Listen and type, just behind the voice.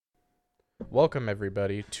Welcome,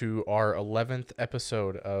 everybody, to our 11th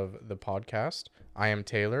episode of the podcast. I am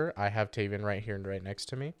Taylor. I have Tavien right here and right next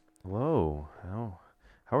to me. Hello.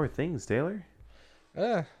 How are things, Taylor?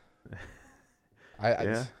 Uh,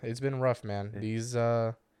 Yeah. it's been rough, man. Eh, These,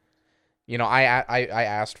 I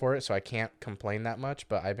asked for it, so I can't complain that much,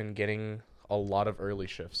 but I've been getting a lot of early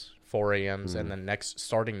shifts, 4 a.m.s, and Mm, then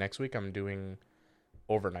starting next week, I'm doing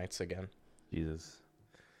overnights again. Jesus.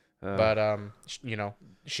 But,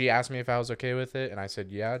 she asked me if I was okay with it, and I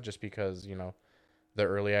said, yeah, just because, the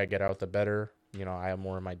earlier I get out, the better. I have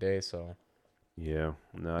more in my day, so Yeah.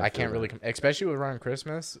 No, I I feel can't really, that. especially around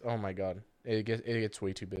Christmas. Oh my God, it gets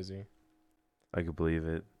way too busy. I could believe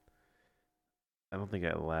it. I don't think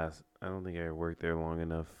I worked there long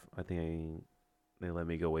enough. They let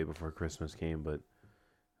me go way before Christmas came, but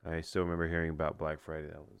I still remember hearing about Black Friday.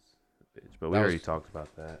 That was a bitch. But we That already was talked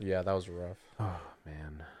about that. Yeah, that was rough. Oh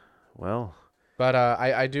man. Well. But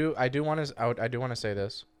I do want to say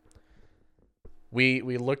this. We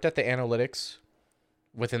looked at the analytics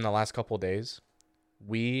within the last couple of days.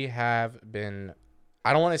 We have been,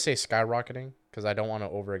 I don't want to say skyrocketing because I don't want to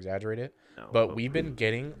over exaggerate it, No. but we've been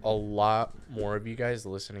getting a lot more of you guys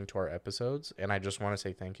listening to our episodes, and I just want to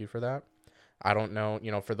say thank you for that. I don't know,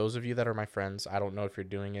 for those of you that are my friends, I don't know if you're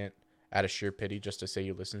doing it out of sheer pity just to say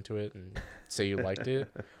you listened to it and say you liked it,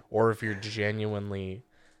 or if you're genuinely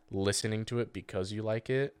listening to it because you like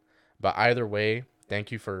it. But either way,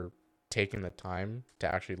 thank you for taking the time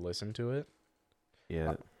to actually listen to it. Uh,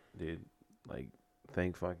 Yeah, dude. Like,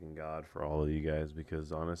 thank fucking God for all of you guys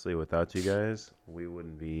because honestly, without you guys, we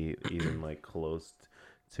wouldn't be even like close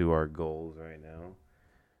to our goals right now.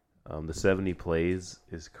 The 70 plays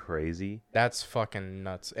is crazy That's fucking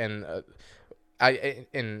nuts. And I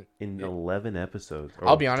and in 11 episodes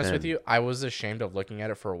I'll or be honest with 10. you, I was ashamed of looking at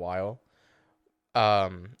it for a while.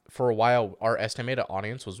 For a while, our estimated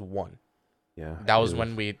audience was one. Yeah, That it was was.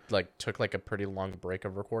 when we took a pretty long break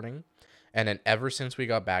of recording, and then ever since we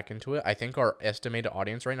got back into it, I think our estimated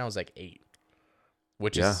audience right now is like 8,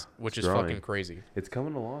 which Yeah, is it's which is fucking growing. crazy. It's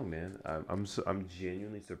coming along, man. I'm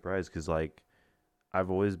genuinely surprised because like I've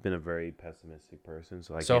always been a very pessimistic person,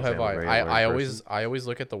 so I So can't say have I'm a I. very I alarmed I always person. I always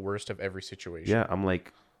look at the worst of every situation. Yeah, I'm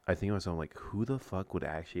like, I think to myself, like, who the fuck would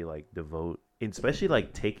actually like devote, especially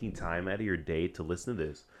like taking time out of your day to listen to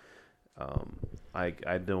this? Um,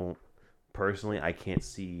 I don't personally, I can't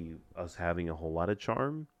see us having a whole lot of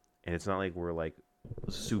charm, and it's not like we're like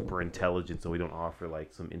super intelligent, so we don't offer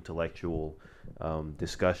like some intellectual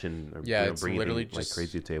discussion or Yeah, it's bring literally anything like just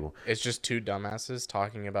crazy to the table. it's just two dumbasses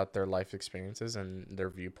talking about their life experiences and their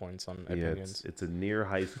viewpoints on Yeah, it's opinions. it's a near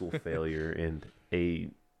high school failure and a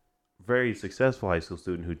very successful high school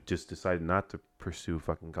student who just decided not to pursue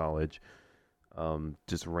fucking college,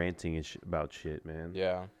 just ranting and about shit, man.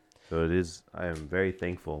 Yeah. So it is. I am very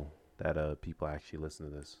thankful that people actually listen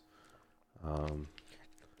to this. Um,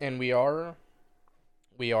 And we are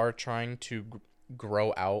trying to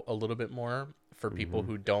grow out a little bit more for people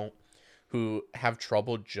hmm who have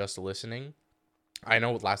trouble just listening. I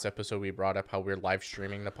know last episode we brought up how we're live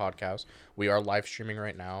streaming the podcast. We are live streaming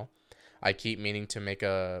right now. I keep meaning to make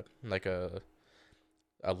a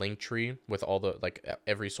link tree with all the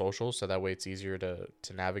every social so that way it's easier to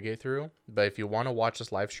navigate through. But if you want to watch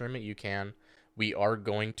us live stream it, you can. We are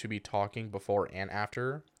going to be talking before and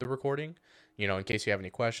after the recording, in case you have any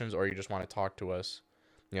questions or you just want to talk to us,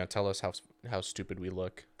 tell us how stupid we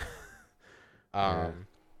look. yeah. um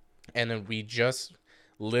and then we just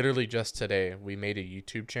literally just today we made a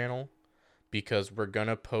YouTube channel because we're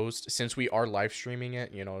gonna post, since we are live streaming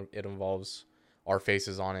it, it involves our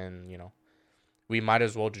faces on it, and we might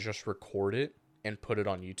as well just record it and put it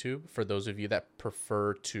on YouTube for those of you that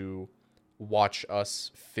prefer to watch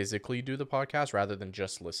us physically do the podcast rather than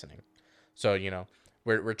just listening. So,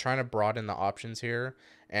 we're trying to broaden the options here,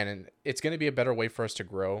 and it's going to be a better way for us to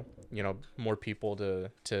grow, more people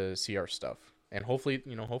to see our stuff. And hopefully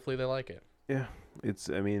they like it. Yeah, it's.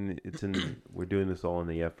 I mean, it's in. We're doing this all in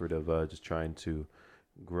the effort of just trying to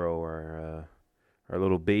grow our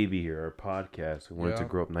little baby here, our podcast. We want it to Yeah.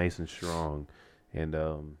 grow up nice and strong, and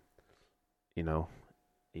you know,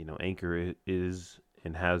 Anchor is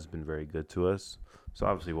and has been very good to us. So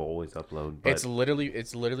obviously we'll always upload, It's but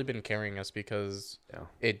literally been carrying us because yeah.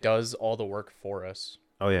 it does all the work for us.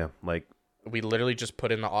 Oh yeah, We literally just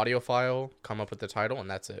put in the audio file, come up with the title, and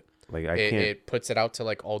that's it. I It, can't it puts it out to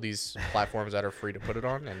all these platforms that are free to put it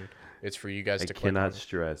on, and it's for you guys I to click cannot on.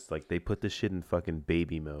 stress like they put this shit in fucking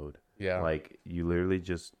baby mode. Yeah. Like you literally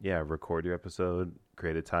just record your episode,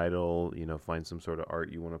 create a title, find some sort of art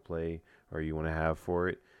you want to play or you want to have for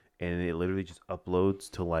it, and it literally just uploads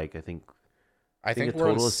to like I I think a think we're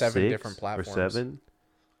on total of 7 different 6 or platforms. 7.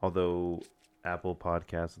 Although Apple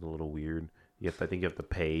Podcast is a little weird. I think you have to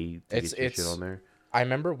pay to It's get your shit it's on there. I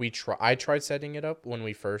remember I tried setting it up when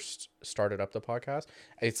we first started up the podcast.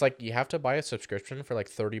 It's like you have to buy a subscription for like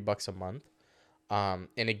 $30 a month. And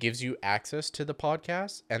it gives you access to the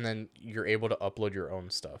podcast, and then you're able to upload your own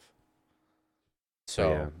stuff. But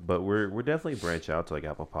yeah, So but we're definitely branch out to like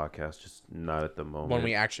Apple Podcasts, just not at the when we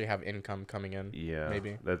moment. actually have income coming in, Yeah,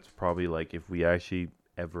 maybe. that's probably like if we actually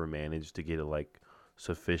ever manage to get a like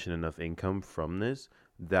sufficient enough income from this,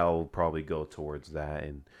 that'll probably go towards that.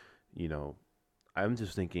 And you know, I'm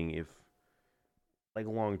just thinking if like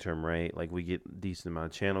long term, right? Like we get decent amount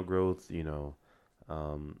of channel growth,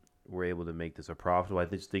 um, we're able to make this a profitable. I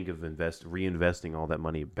just think of reinvesting all that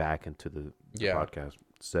money back into the Yeah. podcast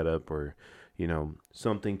setup, or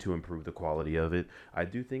something to improve the quality of it. I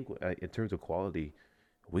do think in terms of quality,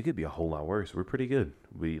 we could be a whole lot worse. We're pretty good.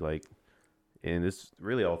 We like, and it's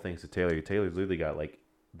really all thanks to Taylor. Taylor's literally got like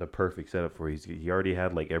the perfect setup for. He already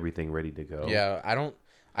had like everything ready to go. Yeah,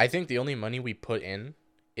 I think the only money we put in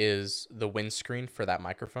is the windscreen for that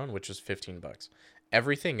microphone, which is $15.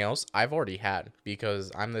 Everything else I've already had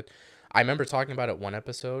because I remember talking about it one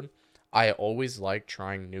episode. I always like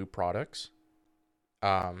trying new products.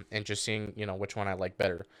 And just seeing, which one I like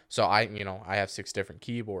better. So I have 6 different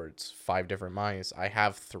keyboards, 5 different mice. I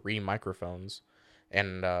have 3 microphones,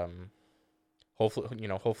 and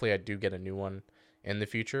hopefully I do get a new one in the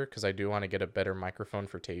future because I do want to get a better microphone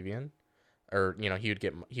for Tavien, or he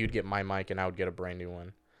would get my mic and I would get a brand new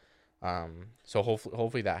one. So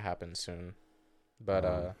hopefully that happens soon. But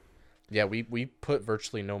Um, yeah, we put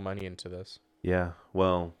virtually no money into this. yeah.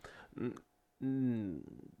 Well, mm,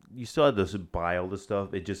 you still had to buy all the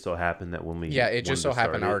stuff. It just so happened that when we Yeah, it just wanted so to start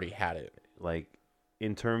happened I it, already had it. like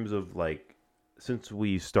in terms of like since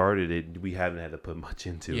we started it, we haven't had to put much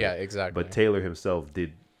into Yeah, it. exactly. But Taylor himself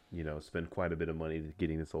did, spend quite a bit of money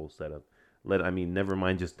getting this whole setup. Never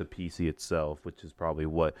mind just the PC itself, which is probably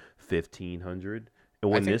what 1,500.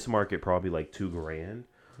 And I when think this market probably like 2 grand.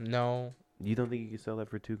 no, You don't think you could sell that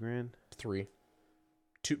for 2 grand? 3,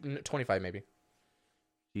 25 maybe.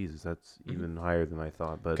 Jesus, that's even higher than I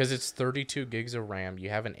thought. But Because it's 32 gigs of RAM. You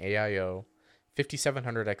have an AIO,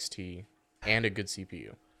 5700 XT, and a good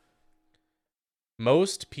CPU.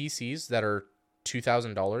 Most PCs that are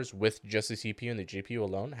 $2,000 with just the CPU and the GPU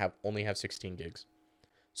alone only have 16 gigs.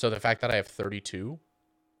 So the fact that I have 32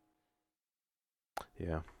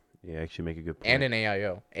 yeah, actually make a good and point.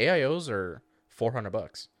 an AIOs are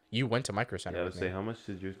 $400. You went to Micro Center Yeah, I would with say me. how much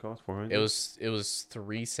did yours cost? 400. It was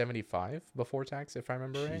 375 before tax, if I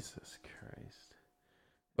remember right. Jesus Christ.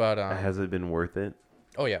 But Has it been worth it?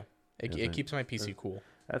 oh yeah, it, Has it it? keeps my PC cool.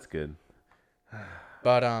 That's good.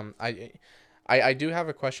 But I do have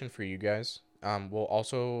a question for you guys. We'll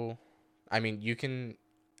also, I mean, you can,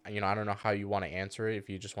 I don't know how you want to answer it. If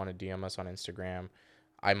you just want to DM us on Instagram,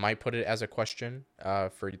 I might put it as a question.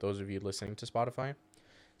 For those of you listening to Spotify,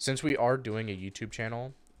 since we are doing a YouTube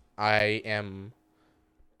channel, I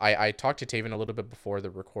talked to Taven a little bit before the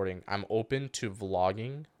recording. I'm open to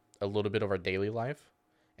vlogging a little bit of our daily life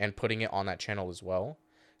and putting it on that channel as well.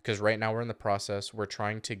 Because right now we're in the process. We're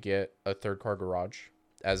trying to get a third car garage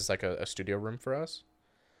as like a studio room for us.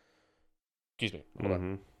 Excuse me. Hold on.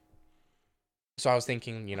 Mm-hmm. So I was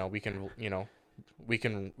thinking, we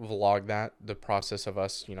can vlog that, the process of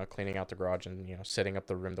us, cleaning out the garage and, setting up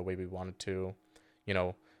the room the way we wanted to, you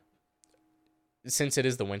know, since it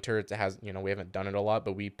is the winter, it has, we haven't done it a lot,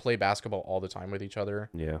 but we play basketball all the time with each other.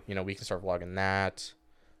 Yeah. We can start vlogging that.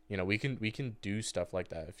 We can do stuff like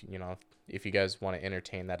that if you guys want to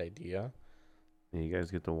entertain that idea. Yeah, you guys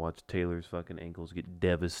get to watch Taylor's fucking ankles get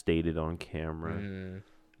devastated on camera.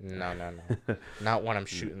 No. Not when I'm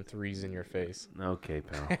shooting threes in your face. Okay,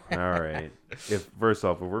 pal. All right. First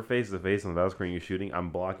off, if we're face to face on the battle screen you're shooting, I'm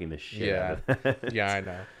blocking the shit out of that. Yeah, I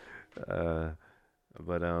know.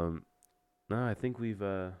 But no, I think we've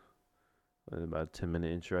about a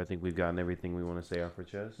 10-minute intro. I think we've gotten everything we want to say off our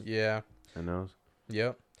chest. Yeah. I know.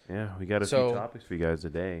 Yep. Yeah, we got a few topics for you guys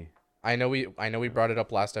today. I know we brought it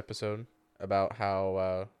up last episode about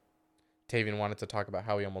how Tavian wanted to talk about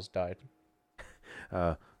how he almost died.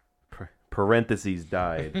 Parentheses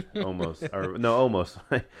died almost, or no, almost.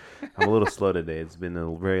 I'm a little slow today. It's been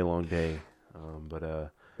a very long day,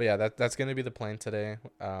 but yeah, that's gonna be the plan today.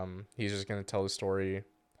 He's just gonna tell the story,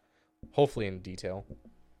 hopefully in detail.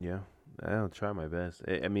 Yeah, I'll try my best.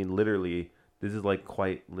 I mean, literally, this is like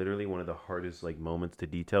quite literally one of the hardest like moments to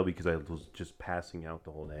detail because I was just passing out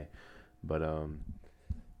the whole day. But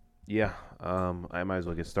yeah, I might as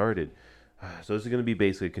well get started. So this is gonna be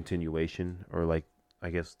basically a continuation, or like I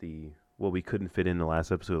guess we couldn't fit in the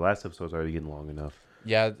last episode. The last episode was already getting long enough.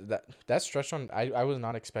 Yeah, that stretched on. I was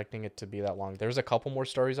not expecting it to be that long. There's a couple more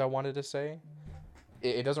stories I wanted to say.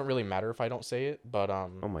 It doesn't really matter if I don't say it, but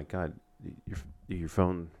Oh my god, your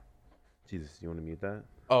phone. Jesus, you want to mute that?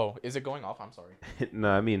 oh, is it going off? I'm sorry. No,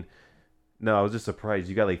 I mean, no, I was just surprised.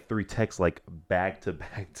 You got like three texts like back to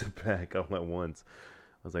back to back all at once.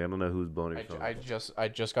 I was like, I don't know who's blowing your phone. I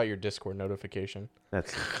just got your Discord notification.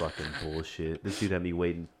 That's fucking bullshit. This dude had me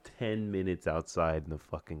waiting 10 minutes outside in the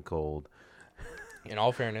fucking cold. In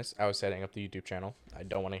all fairness, I was setting up the YouTube channel. I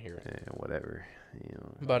don't want to hear it. Whatever.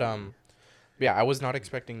 But yeah, I was not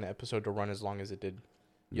expecting the episode to run as long as it did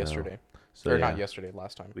No. yesterday. So Or yeah, not yesterday,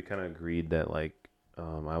 last time. we kind of agreed that like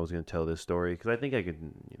I was gonna tell this story because I think I could,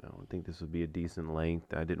 I think this would be a decent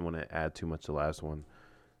length. I didn't want to add too much to the last one,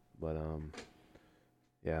 but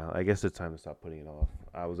yeah, I guess it's time to stop putting it off.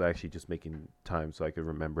 I was actually just making time so I could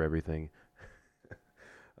remember everything.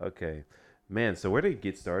 Okay, man. So where did it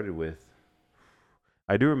get started with?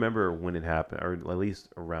 I do remember when it happened, or at least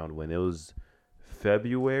around when it was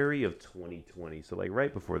February of 2020. So like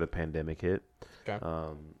right before the pandemic hit. Okay.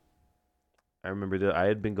 I remember that I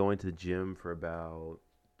had been going to the gym for about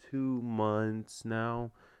 2 months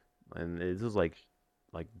now, and it was like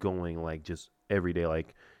going like just every day.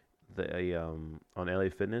 Like they on LA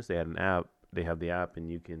Fitness, they had an app. They have the app,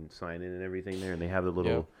 and you can sign in and everything there. And they have the Yeah,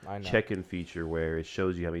 little I know. check-in feature where it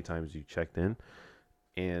shows you how many times you checked in.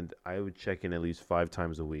 And I would check in at least 5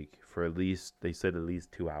 times a week for at least, they said, at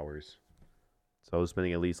least 2 hours. So I was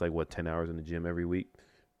spending at least like what 10 hours in the gym every week,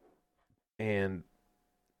 and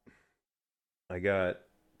I got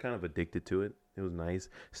kind of addicted to it. It was nice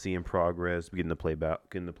seeing progress, getting to play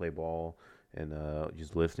ball, and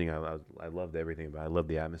just lifting. I loved everything about it. I loved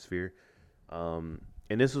the atmosphere.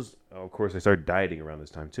 And this was, of course, I started dieting around this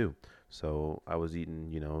time too. So I was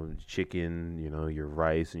eating, chicken, your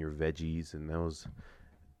rice and your veggies, and that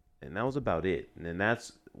was about it. And then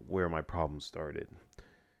that's where my problem started.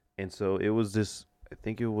 And so it was this. I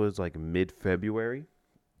think it was like mid February.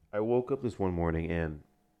 I woke up this one morning and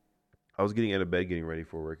I was getting out of bed, getting ready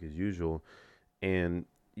for work as usual. And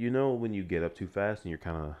when you get up too fast and you're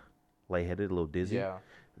kind of lightheaded, a little dizzy, Yeah.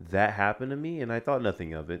 that happened to me, and I thought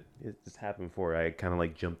nothing of it. It just happened before I kind of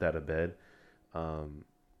like jumped out of bed, um,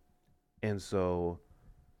 and so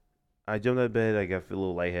I jumped out of bed. I got a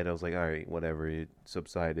little lightheaded. I was like, all right, whatever. It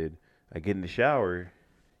subsided. I get in the shower.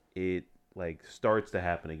 It like starts to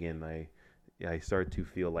happen again. I start to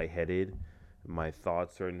feel lightheaded. My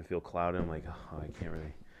thoughts starting to feel clouded. I'm like, oh, I can't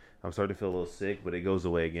really. I'm starting to feel a little sick, but it goes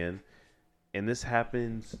away again. And this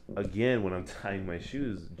happens again when I'm tying my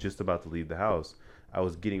shoes, just about to leave the house. I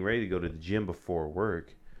was getting ready to go to the gym before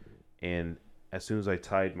work, and as soon as I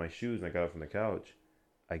tied my shoes and I got up from the couch,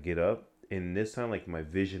 I get up, and this time, like, my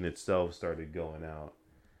vision itself started going out.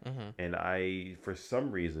 Mhm. And I, for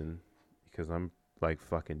some reason, because I'm like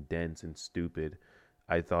fucking dense and stupid,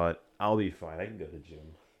 I thought I'll be fine. I can go to the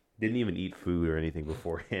gym. Didn't even eat food or anything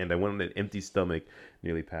beforehand. I went on an empty stomach,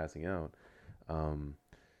 nearly passing out. Um,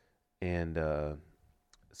 and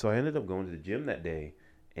So I ended up going to the gym that day,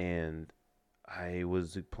 and I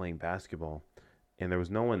was playing basketball, and there was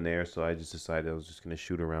no one there, so I just decided I was just gonna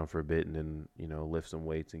shoot around for a bit and then lift some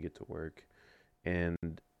weights and get to work. And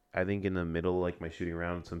I think in the middle, like my shooting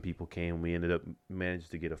around, some people came. We ended up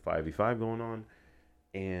managed to get a 5v5 going on,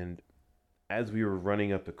 and as we were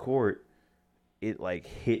running up the court, it like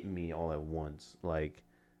hit me all at once. Like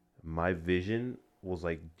my vision was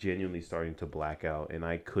like genuinely starting to black out, and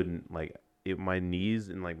I couldn't like it. My knees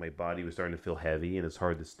and like my body was starting to feel heavy, and it's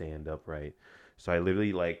hard to stand upright. So I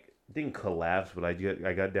literally like didn't collapse, but I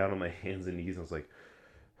got down on my hands and knees, and I was like,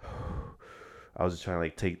 I was just trying to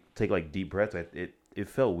like take like deep breaths. It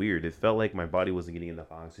felt weird. It felt like my body wasn't getting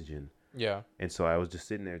enough oxygen, Yeah. and so I was just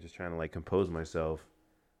sitting there, just trying to like compose myself.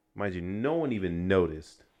 Mind you, no one even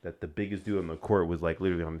noticed that the biggest dude on the court was like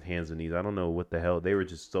literally on his hands and knees. I don't know what the hell. They were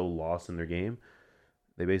just so lost in their game.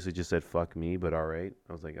 They basically just said "fuck me," but all right.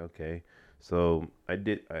 I was like, okay. So I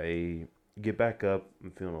get back up.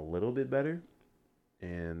 I'm feeling a little bit better,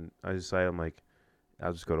 and I decided I'm like,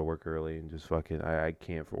 I'll just go to work early and just fuck it. I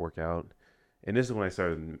can't for work out. And this is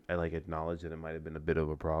when I like acknowledged that it might have been a bit of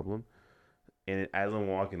a problem. And as I'm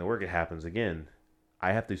walking to work, it happens again.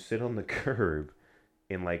 I have to sit on the curb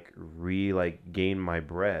and like gain my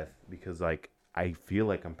breath because like I feel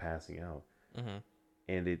like I'm passing out. Mhm.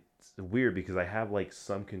 And it's weird because I have like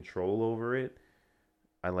some control over it.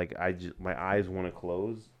 I just my eyes want to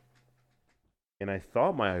close, and I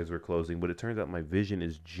thought my eyes were closing, but it turns out my vision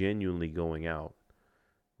is genuinely going out.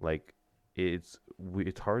 Like it's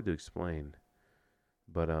hard to explain,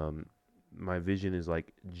 but my vision is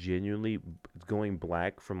like genuinely going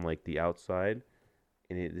black from like the outside,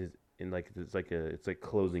 and and like it's like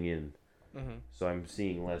closing in. Mm-hmm. So I'm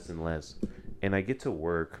seeing less and less. And I get to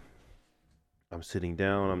work. I'm sitting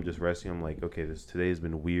down. I'm just resting. I'm like, okay, this today has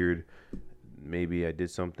been weird. Maybe I did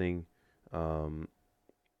something. Um,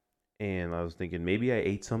 and I was thinking maybe I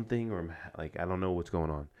ate something, or like I don't know what's going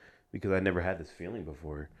on, because I never had this feeling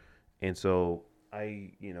before. And so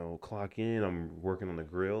I, clock in. I'm working on the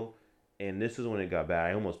grill, and this is when it got bad.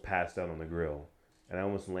 I almost passed out on the grill, and I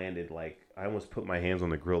almost landed, like I almost put my hands on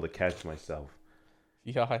the grill to catch myself.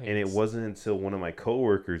 And it Yikes. wasn't until one of my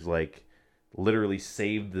coworkers like literally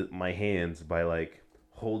saved my hands by like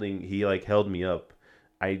holding. He like held me up.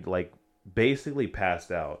 I like basically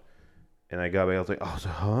passed out, and I got back. I was like, "Oh, so,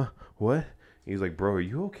 huh? What?" He's like, "Bro, are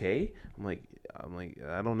you okay?" I'm like,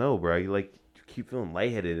 I don't know, bro. I like keep feeling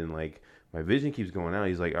lightheaded, and like my vision keeps going out.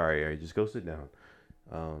 He's like, all right, just go sit down.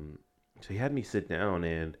 Um, so he had me sit down,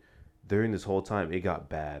 and during this whole time, it got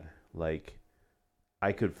bad. Like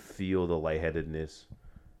I could feel the lightheadedness.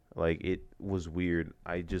 Like it was weird.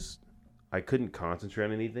 I couldn't concentrate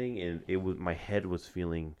on anything, and it was my head was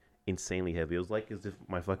feeling insanely heavy. It was like as if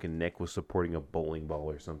my fucking neck was supporting a bowling ball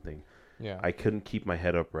or something. Yeah. I couldn't keep my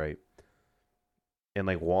head upright, and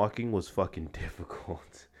like walking was fucking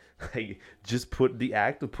difficult. Like just put the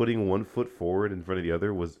act of putting one foot forward in front of the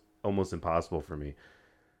other was almost impossible for me.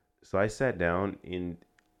 So I sat down, and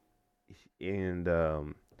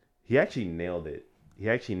he actually nailed it. He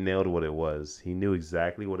actually nailed what it was. He knew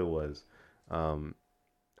exactly what it was. Um,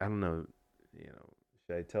 I don't know,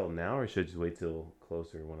 should I tell now or should I just wait till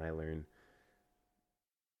closer when I learn?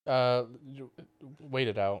 Uh, Wait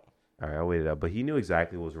it out. All right, I'll wait it out. But he knew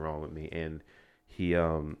exactly what was wrong with me, and he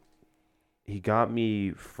um he got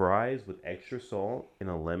me fries with extra salt and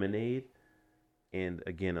a lemonade, and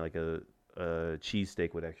again like a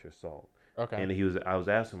cheesesteak with extra salt. Okay. And I was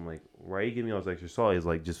asking him like, why are you giving me all this extra salt? He's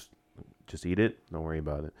like, just eat it. Don't worry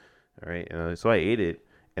about it. All right. So I ate it,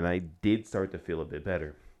 and I did start to feel a bit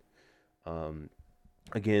better. Um,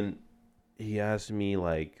 Again, he asked me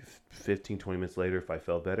like 15, 20 minutes later if I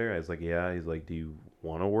felt better. I was like, yeah. He's like, do you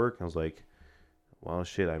want to work? I was like, well,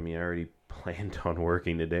 shit. I mean, I already planned on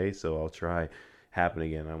working today, so I'll try. Happened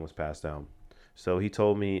again. I almost passed out. So he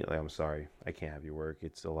told me, like, I'm sorry, I can't have you work.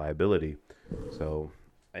 It's a liability. So,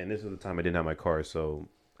 and this was the time I didn't have my car, so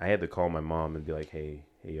I had to call my mom and be like, hey,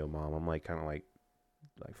 yo, mom, I'm like kind of like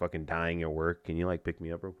fucking dying at work. Can you like pick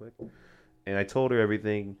me up real quick? And I told her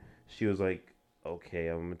everything. She was like, okay,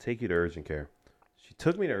 I'm gonna take you to urgent care. She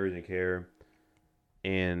took me to urgent care,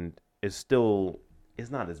 and it's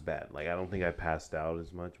not as bad. Like I don't think I passed out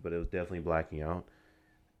as much, but it was definitely blacking out.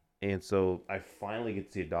 And so I finally get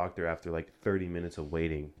to see a doctor after like 30 minutes of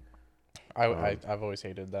waiting. I've always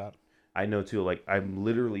hated that. I know too. Like I'm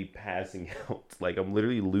literally passing out. Like I'm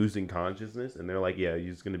literally losing consciousness, and they're like, "Yeah,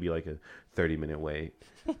 you're just gonna be like a 30-minute wait."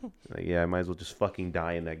 Like, yeah, I might as well just fucking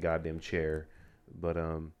die in that goddamn chair. But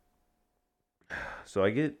so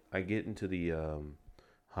I get into the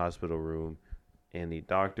hospital room, and the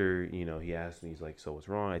doctor, he asked me, he's like, "So what's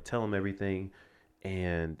wrong?" I tell him everything,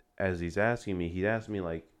 and as he's asking me, he asked me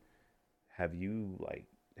like, have you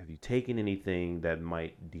taken anything that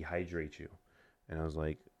might dehydrate you?" And I was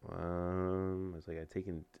like, I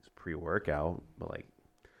taken this pre-workout, but like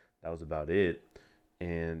that was about it.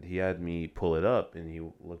 And he had me pull it up, and he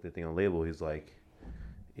looked at the thing on the label. He was like,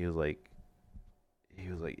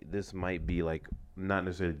 this might be like not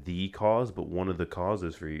necessarily the cause, but one of the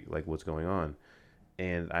causes for you, like what's going on.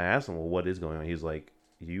 And I asked him, well, what is going on? He's like,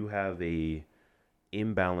 you have a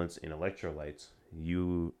imbalance in electrolytes.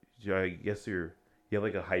 I guess you have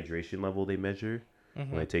like a hydration level they measure when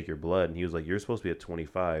Mm-hmm. they take your blood, and he was like, you're supposed to be at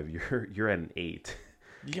 25. You're at an 8.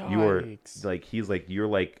 You are Yikes. like he's like you're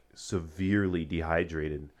like severely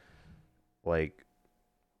dehydrated. Like,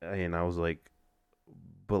 and I was like,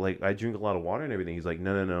 but like I drink a lot of water and everything. He's like,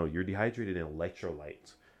 no, you're dehydrated in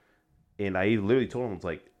electrolytes. And I literally told him, it's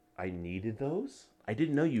like, I needed those. I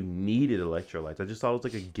didn't know you needed electrolytes. I just thought it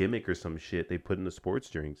was like a gimmick or some shit they put in the sports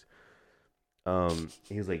drinks.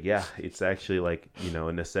 He was like, yeah, it's actually like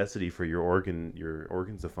a necessity for your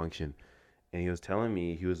organs to function. And he was telling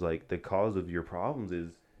me, he was like, the cause of your problems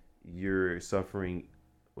is you're suffering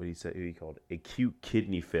what he called acute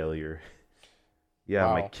kidney failure. Yeah,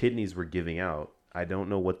 my Wow. kidneys were giving out. I don't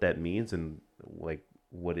know what that means, and like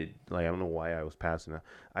I don't know why I was passing out.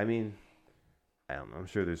 I mean, I don't know. I'm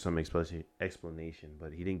sure there's some explanation,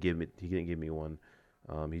 but he didn't give me one.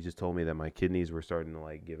 He just told me that my kidneys were starting to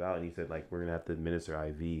like give out, and he said like we're gonna have to administer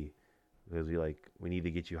IV because we need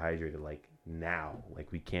to get you hydrated like now.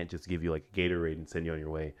 Like we can't just give you like a Gatorade and send you on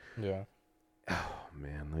your way. Yeah. Oh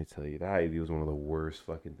man, let me tell you, that IV was one of the worst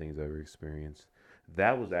fucking things I ever experienced.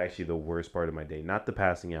 That was actually the worst part of my day. Not the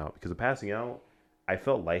passing out, because the passing out, I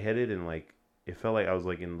felt lightheaded and like it felt like I was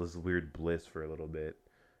like in this weird bliss for a little bit,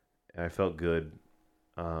 and I felt good.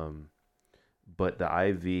 Um, but the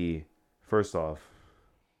IV, first off,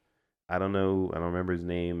 I don't know, I don't remember his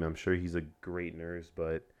name. I'm sure he's a great nurse,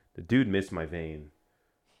 but the dude missed my vein,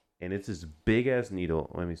 and it's this big ass needle.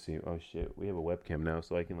 Let me see. Oh shit, we have a webcam now,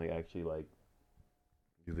 so I can like actually like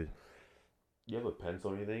do this. You have a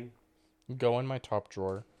pencil or anything? Go in my top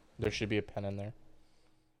drawer. There should be a pen in there.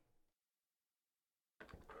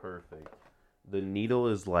 Perfect. The needle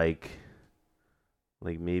is like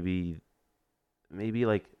maybe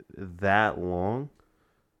like that long.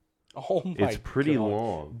 Oh my It's pretty god.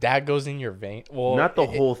 long. That goes in your vein. Well, Not the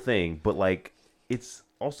whole thing, but like it's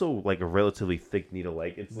also like a relatively thick needle.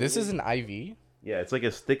 Like it's this is literally- an IV? yeah, it's like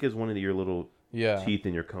as thick as one of your little Yeah. teeth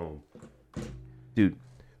in your comb, dude.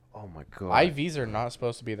 Oh my god. IVs are not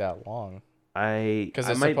supposed to be that long. Because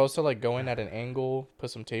I it's might supposed to like go in at an angle,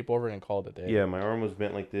 put some tape over it, and call it a day. yeah, my arm was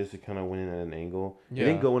bent like this. It kind of went in at an angle. Yeah. It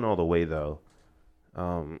didn't go in all the way though.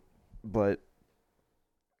 But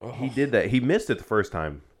he Ugh. did that. He missed it the first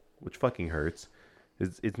time, which fucking hurts.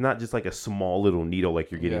 It's not just like a small little needle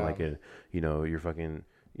like you're getting Yeah. like a your fucking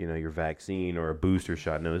your vaccine or a booster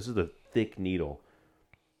shot. No, this is a thick needle.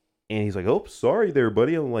 And he's like, "Oh, sorry there,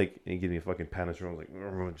 buddy." I'm like, and he gives me a fucking pat on the shoulder. I was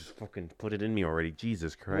like, "Oh, just fucking put it in me already,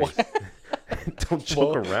 Jesus Christ! Don't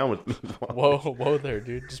joke around with me." Whoa there,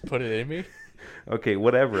 dude. Just put it in me. Okay,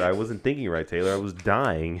 whatever. I wasn't thinking right, Taylor. I was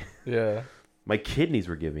dying. Yeah. My kidneys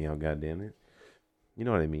were giving out. God damn it. You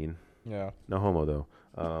know what I mean? Yeah. No homo though.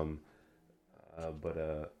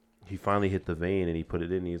 But he finally hit the vein and he put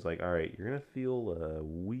it in. And he's like, "All right, you're gonna feel a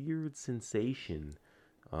weird sensation.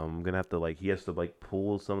 I'm gonna have to he has to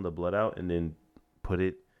pull some of the blood out and then put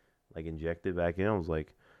it inject it back in." I was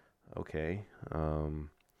like, "Okay."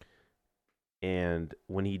 And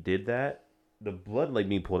when he did that, the blood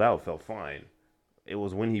being pulled out felt fine. It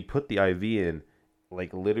was when he put the IV in,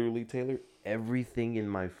 literally, Taylor, everything in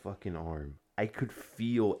my fucking arm, I could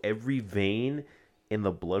feel every vein and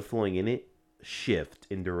the blood flowing in it shift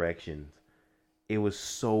in directions. It was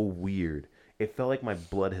so weird. It felt like my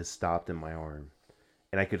blood has stopped in my arm,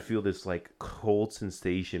 and I could feel this cold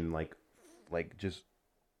sensation, just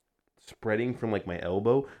spreading from my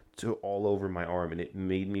elbow to all over my arm, and it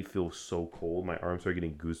made me feel so cold. My arm started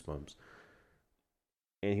getting goosebumps.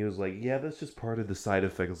 And he was like, "Yeah, that's just part of the side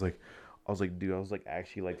effect." I was like, dude, I was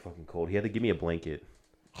actually fucking cold. He had to give me a blanket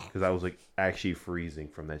because I was actually freezing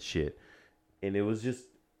from that shit. And it was just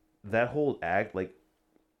that whole act.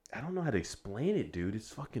 I don't know how to explain it, dude.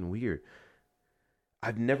 It's fucking weird.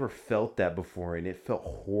 I've never felt that before, and it felt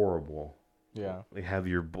horrible. Yeah. Have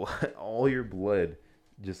your blood, all your blood,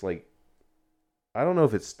 just I don't know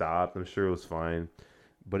if it stopped. I'm sure it was fine,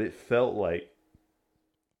 but it felt like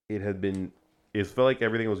it had been. It felt like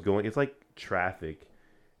everything was going. It's like traffic.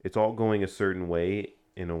 It's all going a certain way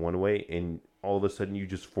in a one way, and all of a sudden you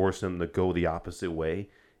just force them to go the opposite way.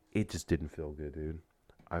 It just didn't feel good, dude.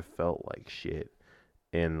 I felt like shit,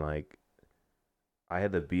 and I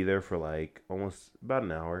had to be there for almost about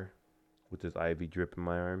an hour with this IV drip in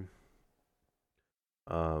my arm.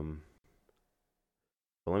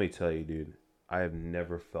 But let me tell you, dude, I have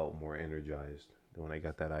never felt more energized than when I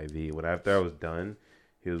got that IV. When after I was done,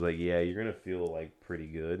 he was like, "Yeah, you're gonna feel pretty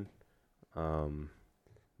good,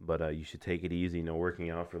 but you should take it easy. Working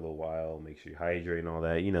out for a little while, make sure you hydrate and all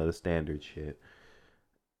that. The standard shit."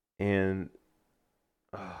 And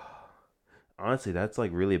honestly, that's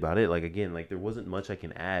really about it. Again, there wasn't much I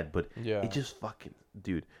can add, but Yeah. it just fucking,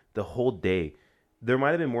 dude, the whole day. There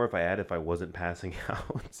might have been more if I wasn't passing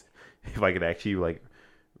out. If I could actually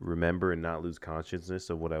remember and not lose consciousness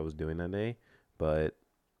of what I was doing that day. But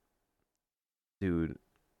dude,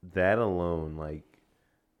 that alone,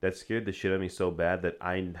 that scared the shit out of me so bad that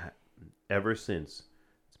ever since,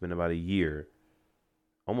 it's been about a year,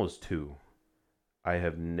 almost two, I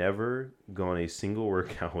have never gone a single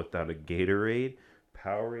workout without a Gatorade,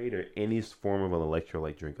 Powerade, or any form of an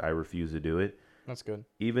electrolyte drink. I refuse to do it. That's good.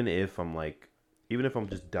 Even if I'm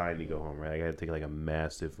just dying to go home, right? I gotta take a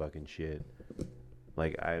massive fucking shit.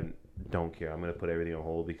 I don't care. I'm gonna put everything on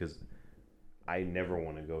hold because I never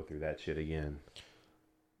want to go through that shit again.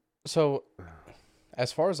 So,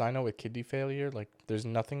 as far as I know, with kidney failure, there's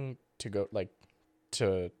nothing to go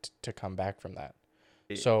to come back from that.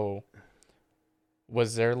 So,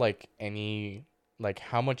 was there any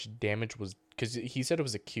how much damage was? Because he said it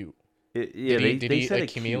was acute. Did he said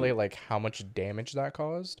accumulate acute. how much damage that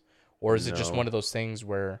caused, or is it just No. one of those things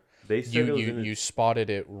where They said it was you spotted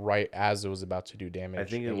it right as it was about to do damage? I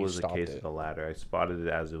think it and you was a stopped case it? of the latter. I spotted it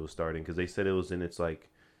as it was starting because they said it was in its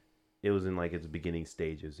it was in like its beginning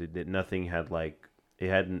stages. It did nothing had like it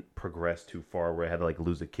hadn't progressed too far where it had to like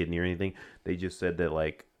lose a kidney or anything. They just said that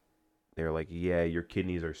like they're like, yeah, your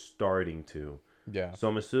kidneys are starting to. Yeah. So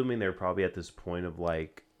I'm assuming they're probably at this point of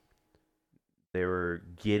like they were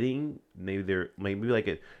getting maybe they're maybe like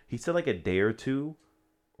a he said like a day or two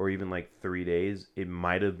or even like 3 days. It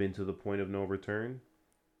might have been to the point of no return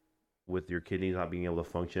with your kidneys not being able to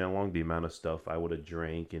function that long. The amount of stuff I would have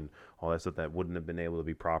drank and all that stuff that wouldn't have been able to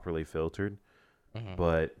be properly filtered. Hmm.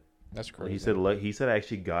 But That's he crazy. said he said I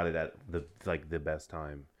actually got it at the like the best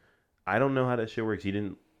time. I don't know how that shit works. He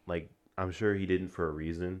didn't like. I'm sure he didn't for a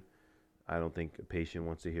reason. I don't think a patient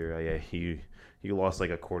wants to hear, oh, yeah, you lost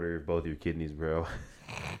like a quarter of both your kidneys, bro.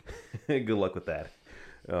 Good luck with that.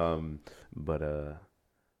 Um, but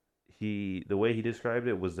the way he described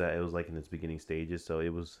it was that it was like in its beginning stages, so it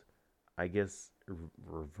was, I guess,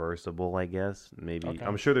 reversible. I guess maybe Okay.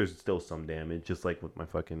 I'm sure there's still some damage, just like with my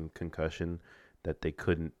fucking concussion that they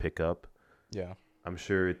couldn't pick up. Yeah. I'm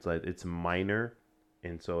sure it's like it's minor,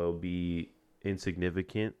 and so it'll be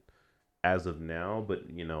insignificant as of now, but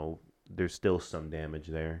there's still some damage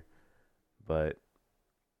there. But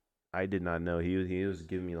I did not know. He was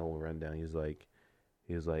giving me the whole rundown. He was like,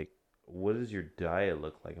 "What does your diet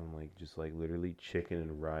look like?" I'm like, "Just like literally chicken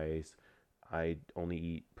and rice. I only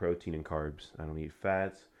eat protein and carbs. I don't eat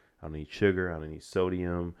fats. I don't eat sugar. I don't eat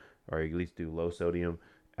sodium, or at least do low sodium.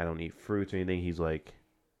 I don't eat fruits or anything." He's like,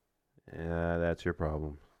 "Yeah, that's your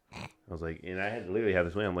problem." I was like, and I had to literally have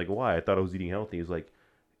this way. I'm like, "Why? I thought I was eating healthy." He's like,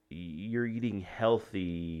 "You're eating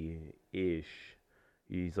healthy-ish."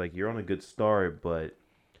 He's like, "You're on a good start," but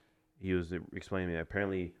he was explaining to me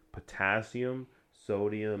apparently potassium,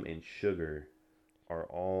 sodium, and sugar are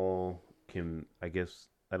all can I guess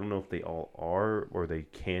I don't know if they all are or they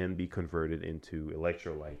can be converted into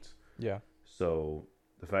electrolytes. Yeah. So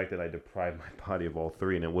the fact that I deprived my body of all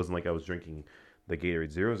three, and it wasn't like I was drinking the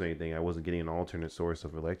Gatorade Zeros or anything, I wasn't getting an alternate source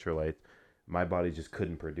of electrolytes. My body just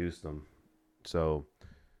couldn't produce them. So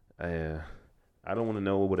I I don't want to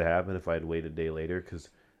know what would have happened if I had waited a day later because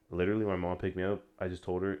literally my mom picked me up. I just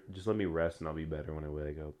told her, just let me rest and I'll be better when I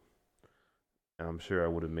wake up. And I'm sure I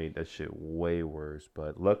would have made that shit way worse.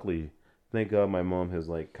 But luckily, thank God my mom has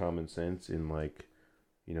like common sense and like,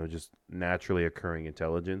 just naturally occurring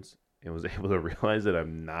intelligence and was able to realize that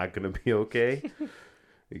I'm not going to be okay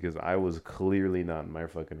because I was clearly not in my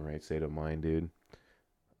fucking right state of mind, dude.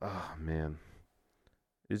 Oh, man.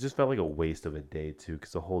 It just felt like a waste of a day, too,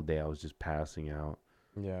 because the whole day I was just passing out.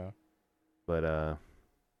 Yeah. But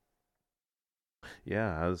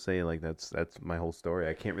yeah, I was saying like that's my whole story.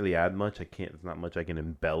 I can't really add much. I can't. There's not much I can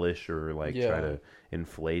embellish or like try Yeah. to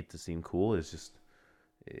inflate to seem cool. It's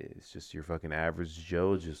just your fucking average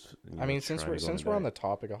Joe just I mean, since trying we're to go on a since we're on diet. the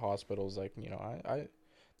topic of hospitals, like, I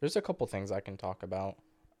there's a couple things I can talk about.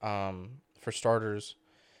 For starters,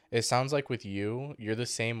 it sounds like with you, you're the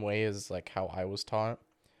same way as like how I was taught.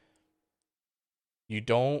 You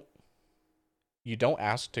don't you don't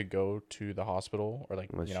ask to go to the hospital or like,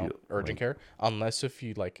 Unless you urgent like, care unless if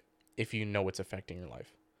you know it's affecting your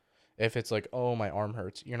life. If it's like, "Oh, my arm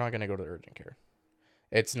hurts," you're not going to go to the urgent care.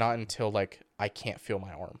 It's not until like I can't feel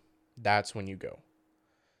my arm. That's when you go.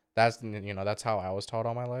 That's how I was taught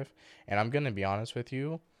all my life. And I'm going to be honest with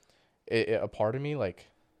you, a part of me like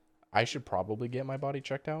I should probably get my body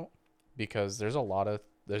checked out because there's a lot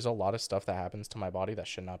of stuff that happens to my body that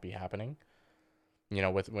should not be happening.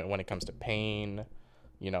 With when it comes to pain,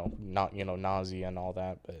 not nausea and all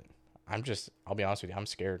that. But I'll be honest with you, I'm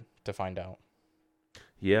scared to find out.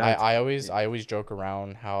 yeah, I it's I always I always joke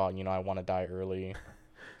around how I want to die early.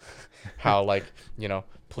 How like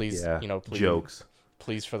please yeah, please jokes.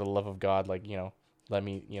 please for the love of God, like let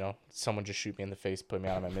me someone just shoot me in the face, put me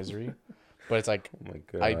out of my misery. But it's like Oh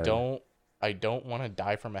my I god. don't I don't want to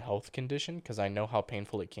die from a health condition because I know how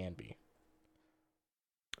painful it can be.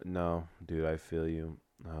 No, dude, I feel you.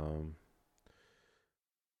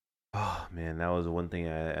 Oh man, that was one thing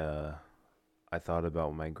I thought about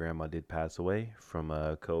when my grandma did pass away from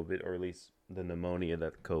COVID, or at least the pneumonia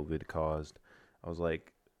that COVID caused. I was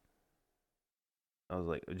like, I was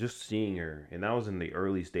like, just seeing her, and that was in the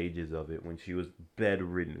early stages of it when she was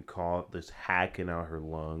bedridden, cough, just hacking out her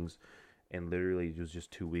lungs, and literally it was just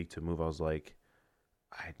too weak to move. I was like,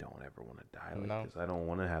 I don't ever want to die like No. this. I don't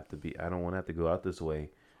want to have to be. I don't want to have to go out this way.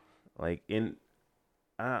 Like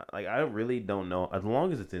I really don't know. As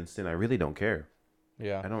long as it's instant, I really don't care.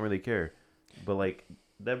 Yeah. I don't really care. But like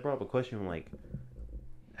that brought up a question like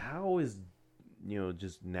how is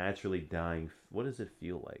just naturally dying what does it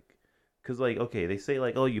feel like? Cuz like okay, they say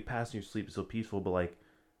like oh you pass in your sleep it's so peaceful but like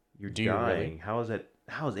you're Do you really? dying. How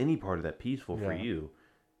is any part of that peaceful for Yeah. you?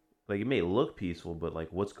 like it may look peaceful, but like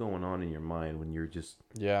what's going on in your mind when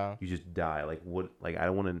Yeah. you just die? Like what? Like I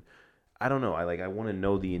want to. I don't know. I want to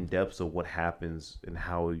know the in depths of what happens and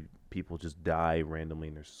how people just die randomly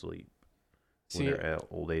in their sleep when See, they're at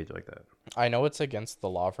old age like that. I know it's against the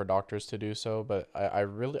law for doctors to do so, but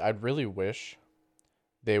I'd really wish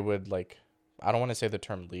they would like, I don't want to say the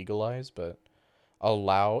term legalize, but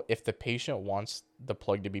allow, if the patient wants the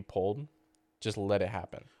plug to be pulled, just let it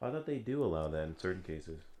happen. I thought they do allow that in certain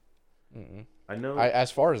cases. Mm-mm. I know.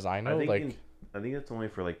 As far as I I know, think like, I think that's only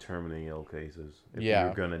for like terminally ill cases. If you're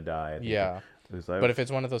yeah, gonna die, I think yeah. because But I've if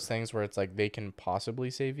it's one of those things where it's like they can possibly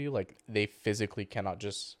save you, like they physically cannot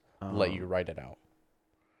just let you um write it out.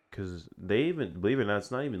 because they even believe it or not,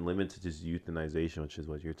 it's not even limited to just euthanization, which is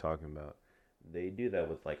what you're talking about. They do that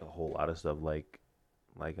with like a whole lot of stuff, like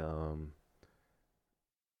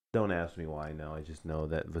don't ask me why. No, I just know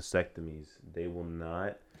that vasectomies they will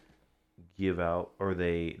not give out, or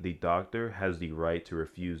the doctor has the right to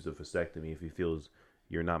refuse the vasectomy if he feels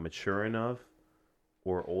you're not mature enough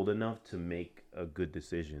or old enough to make a good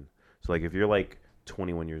decision. So like if you're like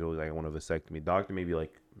 21 years old, like I want a vasectomy, doctor may be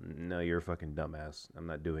like, no, you're a fucking dumbass. I'm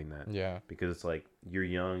not doing that Yeah, because it's like you're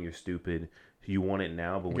young, you're stupid. You want it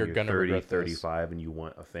now, but when you're you're gonna 30, regret this. 35, and you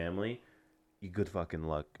want a family, you good fucking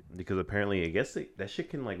luck because apparently I guess that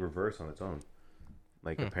shit can like reverse on its own.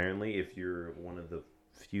 Like Hmm. apparently if you're one of the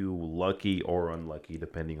few lucky or unlucky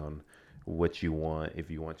depending on what you want,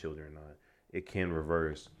 if you want children or not, it can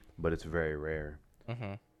reverse, but it's very rare.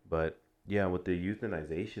 Mm-hmm. But yeah, with the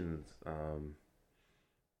euthanizations,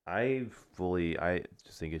 I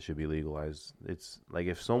just think it should be legalized. It's like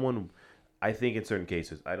if someone, I think in certain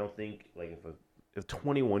cases, I don't think like if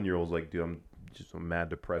 21-year-olds like, dude, I'm just a mad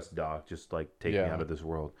depressed doc, just like take me out Yeah. of this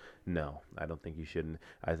world. No, I don't think you shouldn't.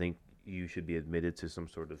 I think you should be admitted to some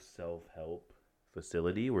sort of self help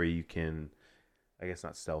facility where you can, I guess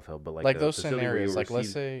not self help, but like Like a those facility where you scenarios, like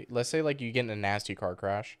receive. let's say like you get in a nasty car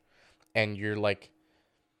crash and you're like,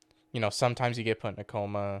 sometimes you get put in a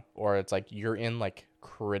coma or it's like you're in like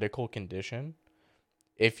critical condition.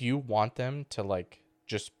 If you want them to like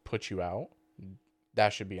just put you out,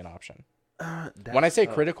 that should be an option. When I That's say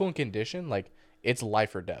tough. critical condition, like it's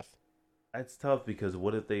life or death. That's tough because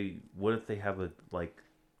what if they have a like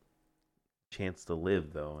chance to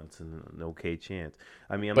live though? It's an okay chance.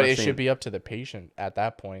 I mean, I'm But not it should saying. be up to the patient at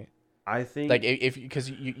that point. I Like think, if because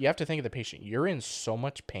you have to think of the patient. You're in so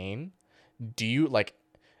much pain. Do you like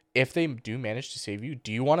if they do manage to save you,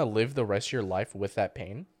 do you want to live the rest of your life with that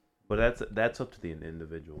pain? but that's up to the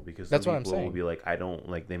individual because some That's what I'm people will saying. be like, I don't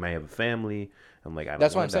like. They might have a family. I'm like, I don't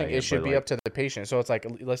That's what want I'm to die saying. It yet, but should be up like, to the patient. So it's like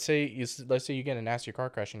let's say you get in a nasty car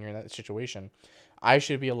crash and you're in that situation. I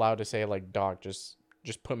should be allowed to say like, doc, just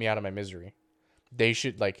put me out of my misery. They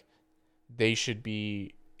should like they should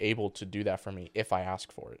be able to do that for me if I ask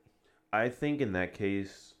for it. I think in that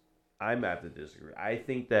case, I'm have to disagree. I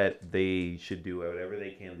think that they should do whatever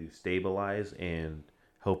they can to stabilize and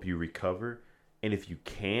help you recover. And if you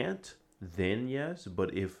can't, then yes.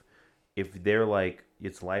 But if they're like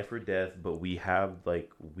it's life or death, but we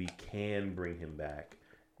can bring him back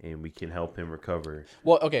and we can help him recover.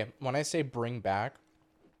 Well, okay, when I say bring back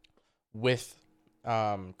with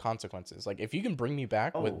consequences, like if you can bring me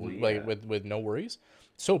back with Oh well, like yeah, with no worries,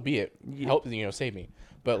 so be it. yeah, Help, save me.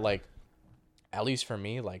 But like at least for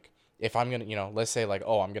me, like if I'm gonna, let's say like,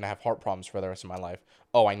 oh, I'm gonna have heart problems for the rest of my life.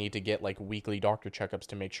 Oh, I need to get like weekly doctor checkups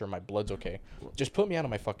to make sure my blood's okay. Just put me out of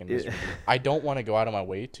my fucking it, misery. I don't want to go out of my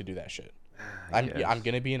way to do that shit. I I'm guess.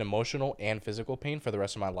 gonna be in emotional and physical pain for the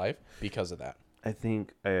rest of my life because of that. I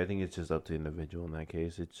think it's just up to the individual in that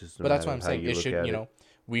case. It's just a But that's matter what of I'm how saying. you It look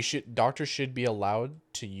should, at it. doctors should be allowed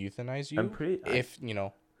to euthanize I'm you pretty.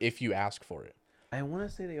 if you ask for it. I want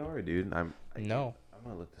to say they are, dude. No. I'm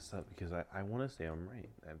gonna look this up because I want to say I'm right.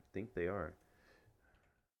 I think they are,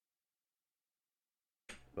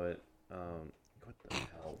 but what the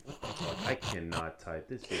hell? What the fuck? I cannot type.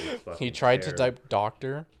 This shit is He fucking tried to terrible. type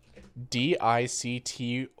doctor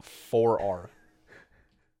DICT4R.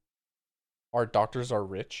 Our doctors are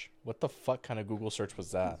rich. What the fuck kind of Google search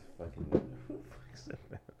was that? Fucking.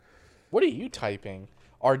 What are you typing?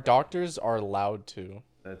 Our doctors are allowed to.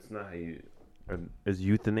 That's not how you. Is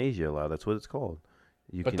euthanasia allowed? That's what it's called.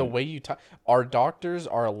 You But the can. way you type, our doctors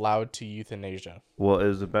are allowed to euthanasia. Well, I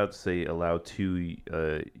was about to say allowed to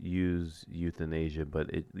use euthanasia, but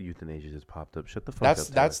euthanasia just popped up. Shut the fuck up, Taylor.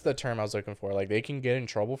 That's the term I was looking for. Like they can get in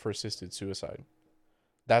trouble for assisted suicide.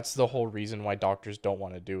 That's the whole reason why doctors don't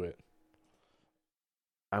want to do it.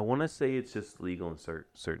 I want to say it's just legal in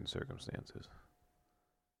certain circumstances.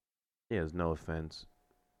 Yeah, there's no offense.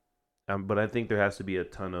 But I think there has to be a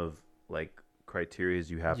ton of like criteria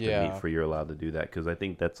you have to meet Yeah. for you're allowed to do that. Because I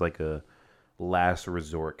think that's like a last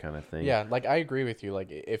resort kind of thing. Yeah, like I agree with you. Like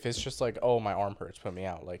if it's just like, oh, my arm hurts, put me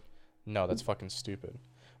out. Like, no, that's fucking stupid.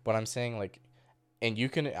 But I'm saying like, and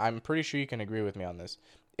I'm pretty sure you can agree with me on this.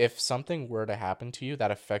 If something were to happen to you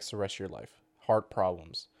that affects the rest of your life, heart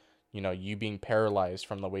problems, you being paralyzed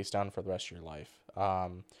from the waist down for the rest of your life,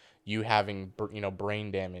 you having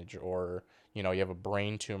brain damage, or you have a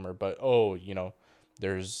brain tumor, but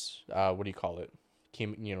there's what do you call it?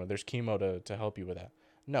 There's chemo to help you with that.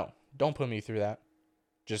 No, don't put me through that.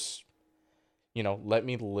 Just let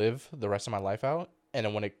me live the rest of my life out, and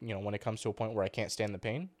then when it comes to a point where I can't stand the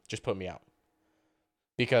pain, just put me out.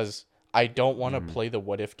 Because I don't want to Mm. play the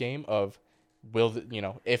what if game of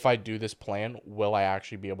if I do this plan, will I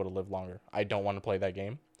actually be able to live longer? I don't want to play that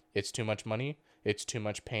game. It's too much money. It's too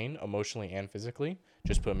much pain, emotionally and physically.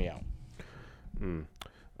 Just put me out. Mm.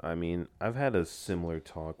 I mean, I've had a similar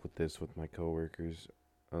talk with this with my coworkers.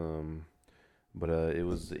 But it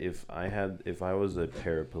was if I was a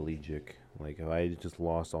paraplegic, like if I just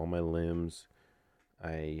lost all my limbs,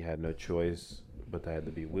 I had no choice, but I had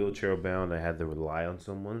to be wheelchair bound. I had to rely on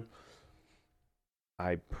someone.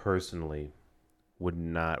 I personally would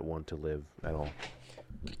not want to live at all.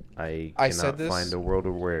 I I said cannot find this. a world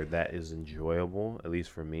where that is enjoyable, at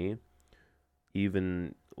least for me,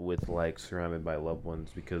 even with like surrounded by loved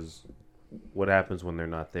ones, because what happens when they're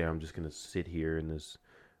not there? I'm just gonna sit here in this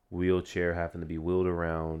wheelchair, having to be wheeled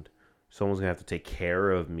around. Someone's gonna have to take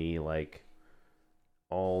care of me like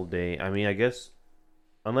all day. I mean, I guess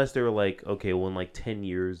unless they were like, okay, well, in like 10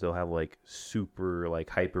 years they'll have like super like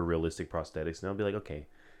hyper realistic prosthetics, and I'll be like, okay,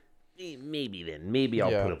 maybe then, maybe I'll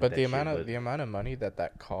put Yeah, up with but the that amount shit. of But the amount of money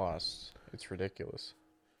that costs, it's ridiculous.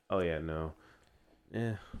 oh yeah, no,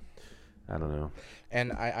 yeah, I don't know.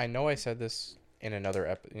 And I know I said this in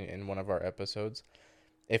in one of our episodes.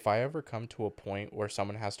 If I ever come to a point where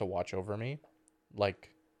someone has to watch over me, like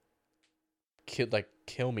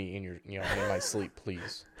kill me in in my sleep,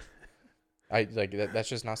 please. I like that's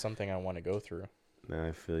just not something I want to go through. Nah,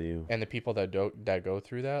 I feel you. And the people that go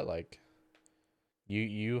through that, like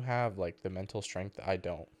you have like the mental strength that I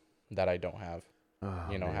don't have. Oh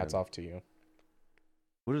Hats man, off to you.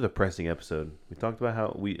 what a depressing episode. We talked about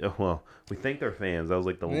how we thanked our fans. That was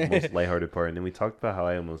like the most lighthearted part, and then we talked about how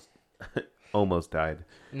I almost almost died,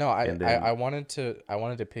 No, and then I wanted to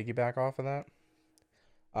piggyback off of that.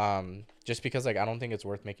 Just because like I don't think it's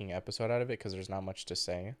worth making an episode out of it because there's not much to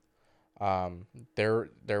say. Um, there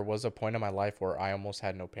was a point in my life where I almost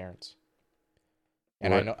had no parents,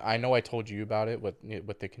 and what? I know I told you about it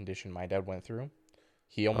with the condition my dad went through.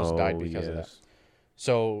 He almost died Oh because of that. yes.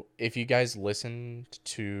 So if you guys listened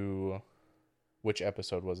to which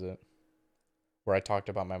episode was it where I talked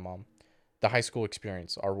about my mom, the high school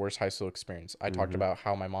experience, our worst high school experience. I talked Mm-hmm. about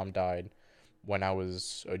how my mom died when I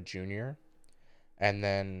was a junior, and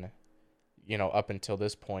then up until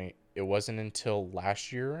this point, it wasn't until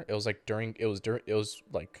last year. It was like it was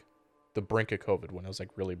like the brink of COVID when it was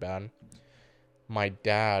like really bad. My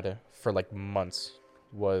dad for like months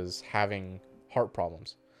was having heart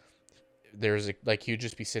problems. Like he would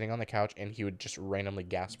just be sitting on the couch and he would just randomly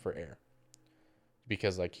gasp for air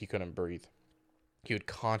because like he couldn't breathe. He would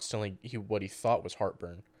constantly he what he thought was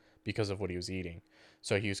heartburn because of what he was eating.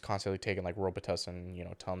 So he was constantly taking like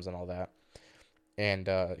Robitussin, Tums and all that. And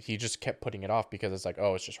he just kept putting it off because it's like,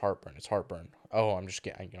 oh, it's just heartburn. It's heartburn. Oh, I'm just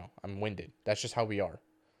getting, I'm winded. That's just how we are.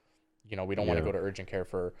 We don't want to Yeah. go to urgent care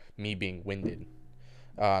for me being winded.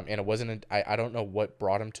 And it wasn't, I don't know what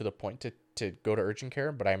brought him to the point to go to urgent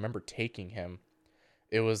care, but I remember taking him.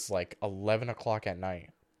 It was like 11 o'clock at night.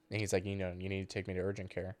 And he's like, you need to take me to urgent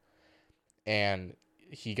care. And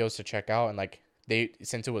he goes to check out, and like,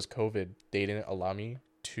 since it was COVID, they didn't allow me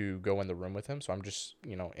to go in the room with him. So I'm just,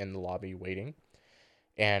 in the lobby waiting.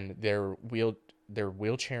 And they're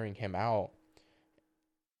wheelchairing him out.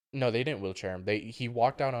 No, they didn't wheelchair him. He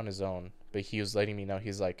walked out on his own, but he was letting me know,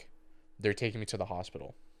 he's like, they're taking me to the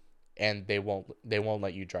hospital, and they won't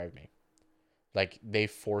let you drive me. Like they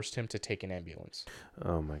forced him to take an ambulance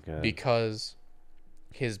Oh my god. because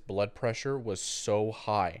his blood pressure was so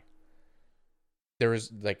high. There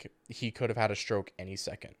was like he could have had a stroke any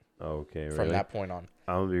second Okay, from really? that point on.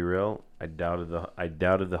 I'm gonna be real. I doubted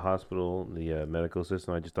the hospital, the medical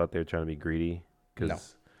system. I just thought they were trying to be greedy. No.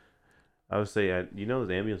 Cause I would say, those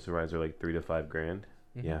ambulance rides are like 3 to 5 grand.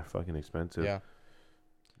 Hmm. Yeah, fucking expensive. Yeah.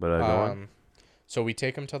 But go on. So we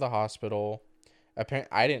take him to the hospital. Apparently,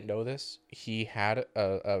 I didn't know this. He had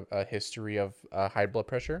a history of high blood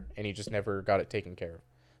pressure, and he just never got it taken care of.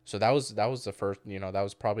 So that was the first. That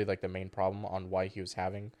was probably like the main problem on why he was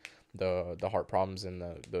having the heart problems and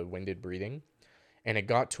the winded breathing. and it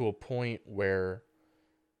got to a point where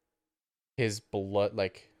his blood,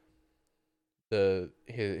 like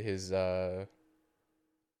his it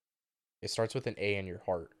starts with an A in your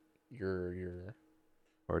heart. Your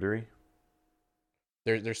Artery.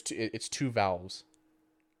 there's two, it's two valves.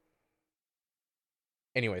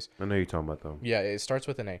 Anyways, I know you're talking about though. yeah, it starts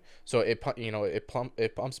with an A. So it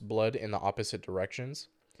pumps blood in the opposite directions.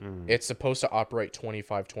 It's supposed to operate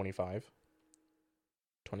 25 25.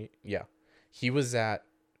 20, yeah. He was at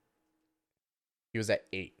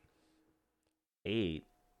 8 8.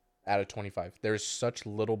 out of 25. There's such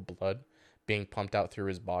little blood being pumped out through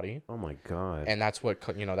his body, Oh my god. and that's what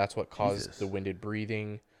caused Jesus. the winded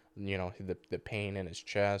breathing, the pain in his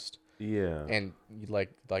chest. Yeah. And like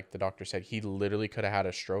the doctor said, he literally could have had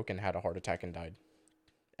a stroke and had a heart attack and died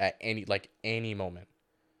at any moment.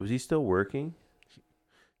 Was he still working?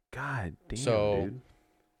 God damn, So dude.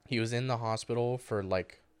 he was in the hospital for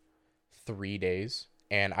like 3 days,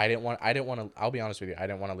 and I didn't want to, I'll be honest with you, I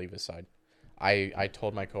didn't want to leave his side. I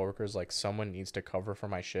told my coworkers, like, someone needs to cover for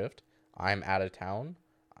my shift. I'm out of town.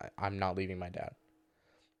 I'm not leaving my dad,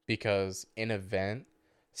 because in event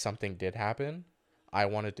something did happen, I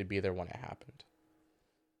wanted to be there when it happened.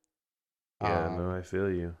 Yeah, no, I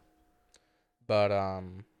feel you. But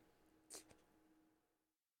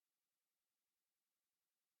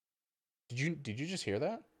did you just hear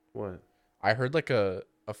that? What? I heard like a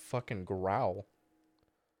fucking growl.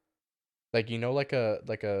 Like,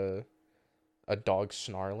 a dog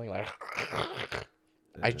snarling, like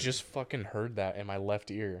I just fucking heard that in my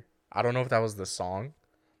left ear. I don't know if that was the song.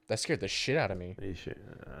 That scared the shit out of me. I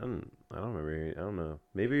don't remember. I don't know.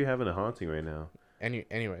 Maybe you're having a haunting right now.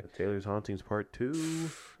 Anyway, Taylor's Hauntings Part 2.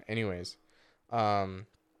 anyways,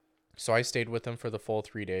 so I stayed with him for the full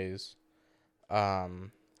 3 days.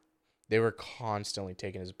 They were constantly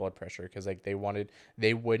taking his blood pressure because, like, they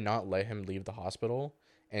would not let him leave the hospital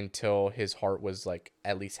until his heart was like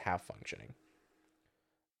at least half functioning.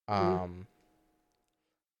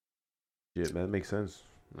 Yeah, that makes sense.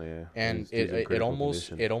 Yeah, And he's in critical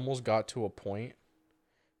condition. it almost got to a point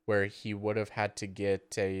where he would have had to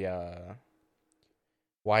get a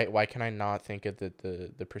why can I not think of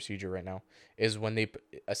the procedure right now, is when they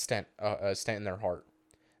a stent in their heart.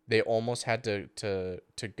 They almost had to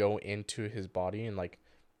go into his body and, like,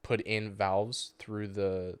 put in valves through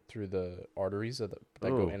the arteries that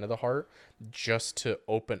go into the heart, just to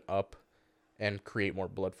open up and create more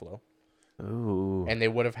blood flow. Oh. And they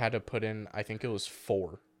would have had to put in, I think it was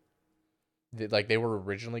 4. They were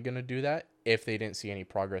originally going to do that if they didn't see any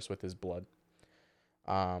progress with his blood.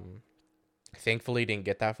 Thankfully didn't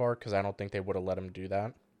get that far, because I don't think they would have let him do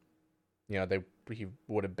that. He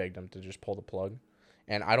would have begged him to just pull the plug.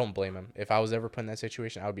 And I don't blame him. If I was ever put in that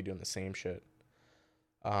situation, I would be doing the same shit.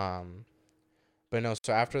 But no,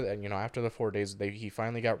 so after that, after the 4 days, he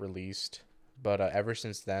finally got released. But ever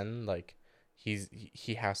since then, like,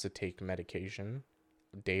 he has to take medication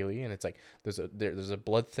daily, and it's like there's a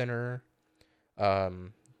blood thinner.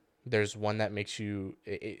 There's one that makes you.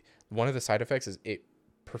 One of the side effects is it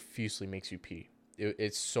profusely makes you pee.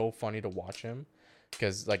 It's so funny to watch him,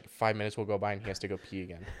 because like 5 minutes will go by and he has to go pee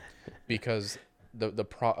again, because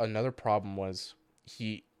another problem was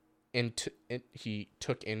he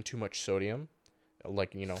took in too much sodium.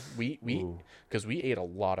 Like, we because we ate a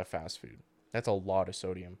lot of fast food. That's a lot of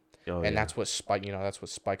sodium. And that's what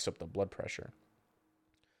spikes up the blood pressure.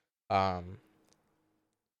 Where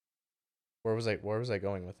was I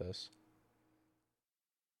going with this?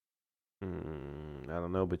 I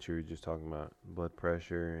don't know, but you were just talking about blood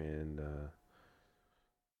pressure and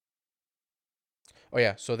Oh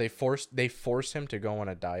yeah, so they forced him to go on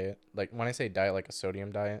a diet. Like, when I say diet, like a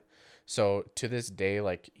sodium diet. So to this day,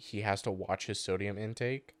 like, he has to watch his sodium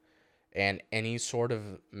intake, and any sort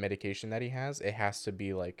of medication that he has, it has to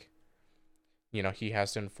be like, he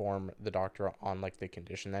has to inform the doctor on, like, the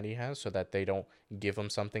condition that he has, so that they don't give him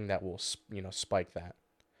something that will, spike that.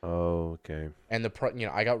 oh, okay. And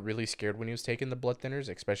I got really scared when he was taking the blood thinners,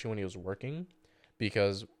 especially when he was working,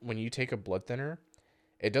 because when you take a blood thinner,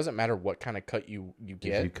 it doesn't matter what kind of cut you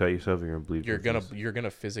get. If you cut yourself, you're gonna bleed. You're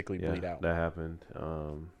gonna physically bleed out. That happened.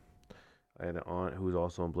 I had an aunt who was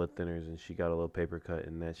also on blood thinners, and she got a little paper cut,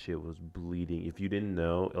 and that shit was bleeding. If you didn't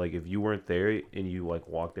know, like, if you weren't there and you, like,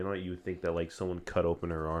 walked in on it, you would think that, like, someone cut open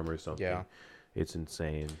her arm or something. Yeah, it's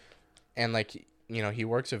insane. And, like, he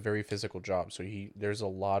works a very physical job, so there's a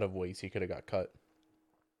lot of ways he could have got cut.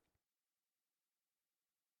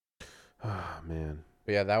 Ah, man.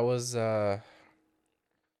 But yeah, that was that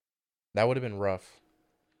would have been rough.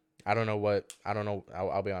 I don't know.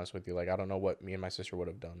 I'll be honest with you. Like, I don't know what me and my sister would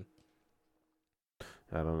have done.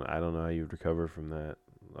 I don't know how you'd recover from that.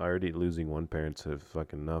 already losing one parent's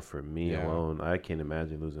fucking enough for me Yeah. alone. I can't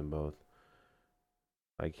imagine losing both.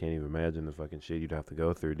 I can't even imagine the fucking shit you'd have to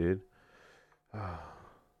go through, dude.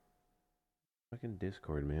 Fucking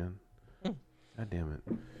Discord, man. Hmm. God damn it.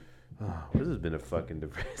 Oh, this has been a fucking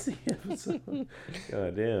depressing episode.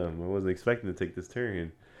 God damn. I wasn't expecting to take this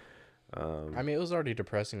turn. I mean, it was already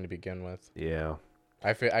depressing to begin with. Yeah.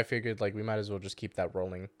 I figured like we might as well just keep that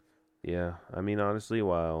rolling. Yeah. I mean, honestly,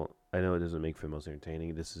 while I know it doesn't make for the most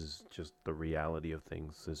entertaining, this is just the reality of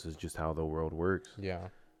things. This is just how the world works. Yeah.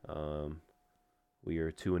 We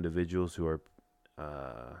are two individuals who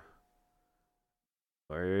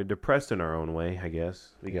are depressed in our own way, I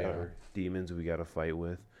guess. We got our demons we got to fight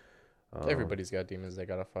with. Everybody's got demons they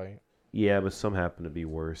gotta fight. Yeah, but some happen to be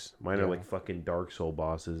worse. Mine are Yeah. like fucking Dark Soul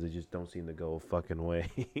bosses. They just don't seem to go a fucking way.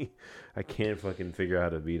 I can't fucking figure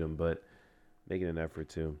out how to beat them, but making an effort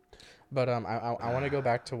to. But I want to go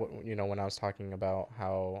back to what when I was talking about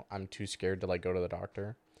how I'm too scared to like go to the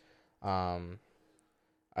doctor.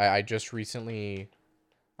 I just recently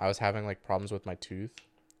I was having like problems with my tooth,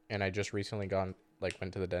 and I just recently went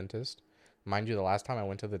to the dentist. Mind you, the last time I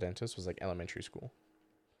went to the dentist was like elementary school.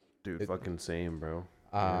 Dude, fucking same, bro.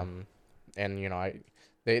 And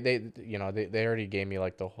they already gave me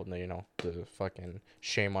like the whole the fucking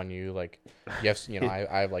shame on you, like yes, I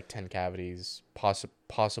have like 10 cavities,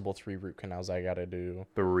 possible 3 root canals I gotta do.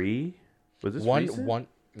 3? Was this one recent?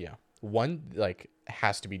 one like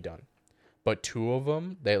has to be done, but 2 of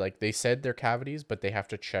them they said they're cavities, but they have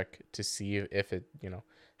to check to see if it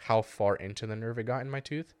how far into the nerve it got in my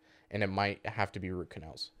tooth, and it might have to be root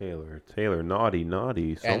canals. Taylor, naughty.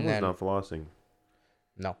 Someone's then not flossing.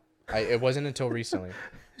 No, it wasn't until recently.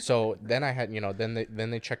 So then I had, then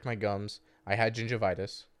they checked my gums. I had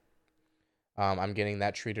gingivitis. I'm getting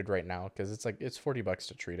that treated right now because it's $40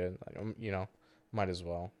 to treat it. Like, might as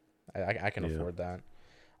well. I can afford that.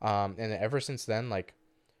 And ever since then, like,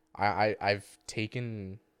 I've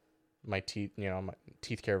taken my teeth, my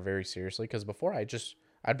teeth care very seriously, because before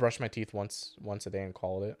I'd brush my teeth once a day and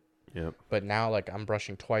call it. Yep. But now, like, I'm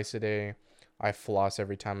brushing twice a day. I floss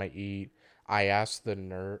every time I eat. I asked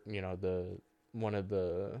one of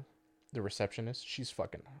the receptionists. She's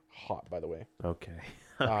fucking hot, by the way. Okay.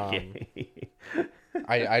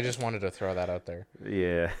 I just wanted to throw that out there.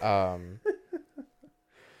 Yeah.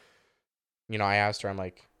 I asked her, I'm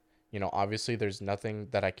like, obviously there's nothing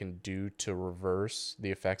that I can do to reverse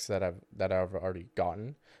the effects that I've already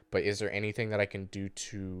gotten, but is there anything that I can do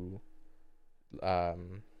to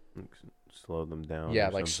slow them down? Yeah,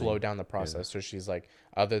 like slow down the process. So she's like,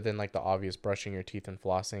 other than like the obvious brushing your teeth and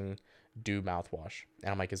flossing, do mouthwash.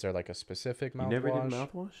 And I'm like, is there like a specific mouthwash? You never did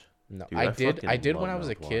mouthwash? No, Dude, I did when I was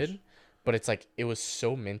a kid, but it's like it was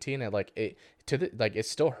so minty, and it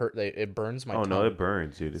still hurt. It burns my tongue. No, it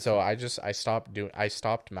burns, dude. So I stopped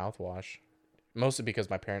mouthwash, mostly because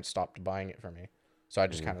my parents stopped buying it for me. So I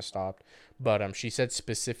just kind of stopped. But she said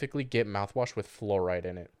specifically get mouthwash with fluoride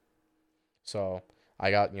in it. So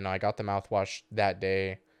I got the mouthwash that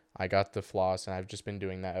day. I got the floss, and I've just been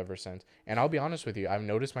doing that ever since. And I'll be honest with you, I've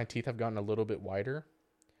noticed my teeth have gotten a little bit wider.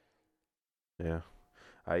 Yeah.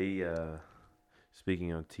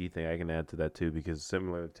 Speaking of teeth thing, I can add to that too, because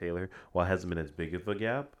similar to Taylor, while it hasn't been as big of a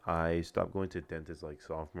gap, I stopped going to the dentist like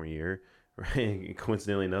sophomore year, right?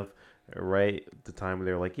 Coincidentally enough, right at the time where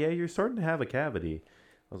they're like, yeah, you're starting to have a cavity.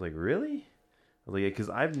 I was like, really? I was like, yeah, because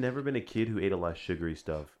I've never been a kid who ate a lot of sugary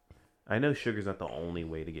stuff. I know sugar's not the only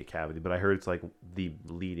way to get cavity, but I heard it's like the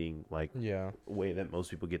leading way that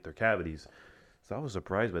most people get their cavities. So I was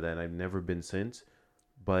surprised by that, and I've never been since.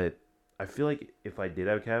 But I feel like if I did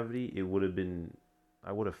have a cavity, I would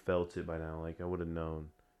have felt it by now. Like I would have known,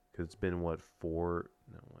 because it's been 4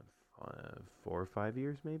 or 5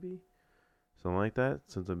 years maybe, something like that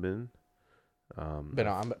since I've been. But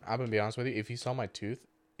no, I'm gonna be honest with you. If you saw my tooth,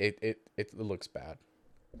 it looks bad.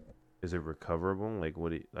 Is it recoverable? Like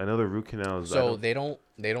I know the root canals. So they don't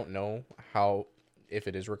know how, if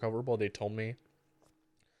it is recoverable. They told me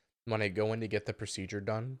when I go in to get the procedure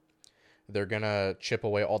done, they're gonna chip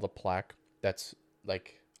away all the plaque that's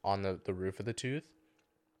like on the roof of the tooth,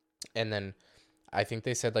 and then I think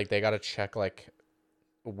they said like they gotta check like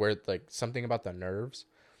where like something about the nerves.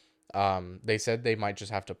 They said they might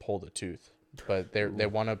just have to pull the tooth, but they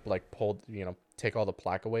want to like take all the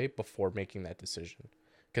plaque away before making that decision.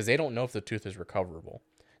 Because they don't know if the tooth is recoverable.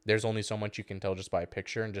 There's only so much you can tell just by a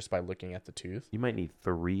picture and just by looking at the tooth. You might need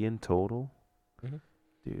 3 in total. Mm-hmm.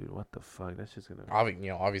 Dude, what the fuck? That's just gonna.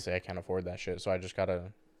 Obviously I can't afford that shit, so I just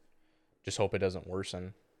gotta hope it doesn't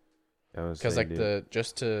worsen. Because like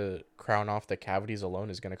just to crown off the cavities alone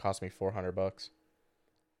is gonna cost me $400.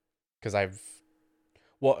 Because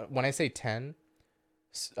when I say 10,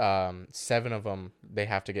 Seven of them they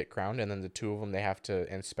have to get crowned, and then the two of them they have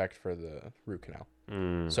to inspect for the root canal.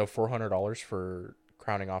 Mm, So $400 for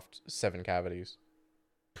crowning off 7 cavities.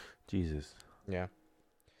 Jesus. Yeah.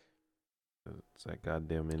 It's that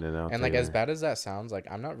goddamn in and out. And like as Taylor. bad as that sounds, like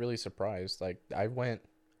I'm not really surprised. Like I went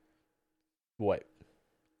what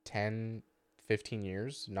 10, 15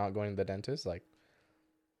 years not going to the dentist. Like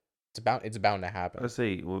it's bound to happen. I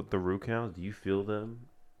say, with the root canals, do you feel them?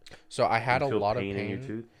 So I Do you had a feel lot of pain in your pain.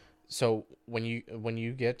 tooth? So when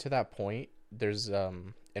you get to that point, there's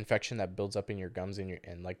infection that builds up in your gums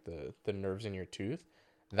and like the nerves in your tooth.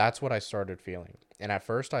 That's what I started feeling. And at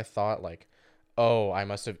first I thought like, oh, I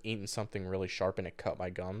must have eaten something really sharp and it cut my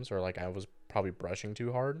gums, or like I was probably brushing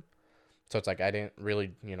too hard. So it's like I didn't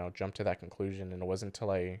really, jump to that conclusion. And it wasn't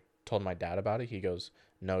until I told my dad about it. He goes,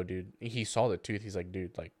 "No, dude." He saw the tooth. He's like,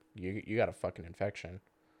 "Dude, like you got a fucking infection."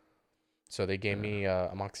 So they gave me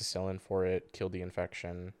amoxicillin for it, killed the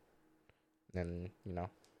infection, and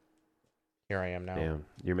here I am now. Damn,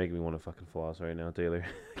 you're making me want to fucking floss right now, Taylor.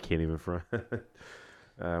 I can't even front.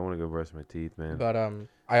 I want to go brush my teeth, man. But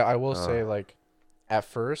I will say like, at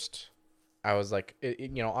first, I was like,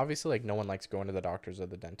 obviously like no one likes going to the doctors or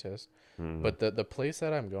the dentist, but the place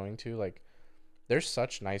that I'm going to, like, there's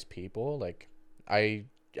such nice people. Like, I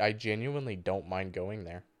genuinely don't mind going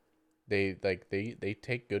there. They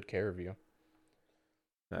take good care of you.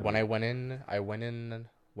 When I went in,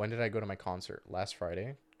 when did I go to my concert? Last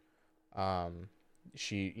Friday.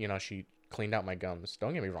 She cleaned out my gums.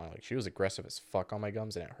 Don't get me wrong, like she was aggressive as fuck on my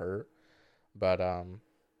gums and it hurt. But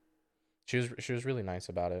she was really nice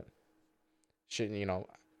about it. She,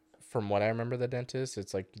 from what I remember the dentist,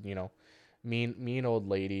 it's like, mean old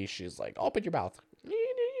lady. She's like, "Open your mouth."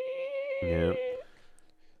 Yeah.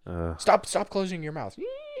 Stop closing your mouth.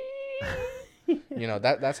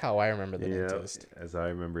 That's how I remember the dentist. As I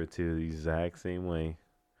remember it too, the exact same way.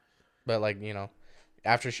 But like,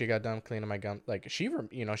 after she got done cleaning my gum, like she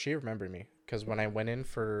remembered me, because when I went in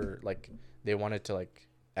for like, they wanted to like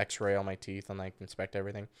x-ray all my teeth and like inspect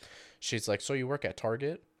everything. She's like, "So you work at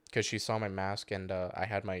Target?" Because she saw my mask and I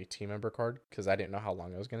had my team member card, because I didn't know how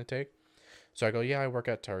long it was going to take. So I go, "Yeah, I work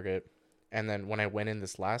at Target." And then when I went in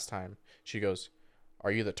this last time, she goes,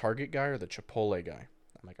 "Are you the Target guy or the Chipotle guy?"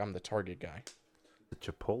 I'm like, "I'm the Target guy." The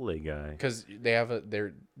Chipotle guy. Because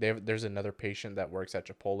there's another patient that works at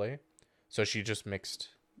Chipotle, so she just mixed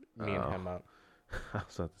me and him up. I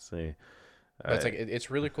was about to say. But it's like it's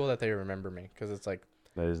really cool that they remember me, because it's like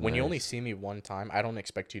when you only see me one time, I don't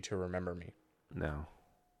expect you to remember me.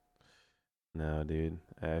 No, dude.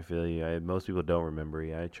 I feel you. Most people don't remember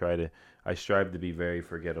you. I strive to be very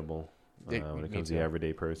forgettable when it comes to the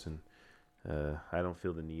everyday person. I don't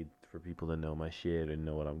feel the need for people to know my shit and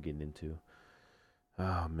know what I'm getting into.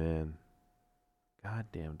 Oh, man.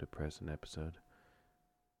 Goddamn depressing episode.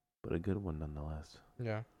 But a good one nonetheless.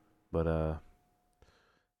 Yeah. But,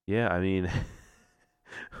 yeah, I mean,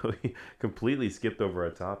 we completely skipped over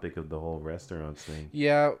a topic of the whole restaurants thing.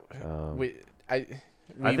 Yeah.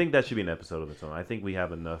 I think that should be an episode of its own. I think we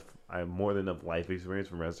have more than enough life experience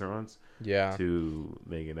from restaurants. Yeah. To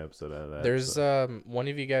make an episode out of that. There's one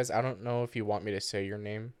of you guys, I don't know if you want me to say your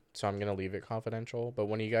name, so I'm gonna leave it confidential. But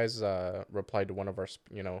when you guys replied to one of our,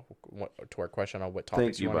 to our question on what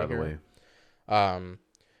topics you want to hear. By the way.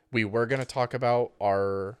 We were gonna talk about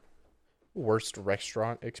our worst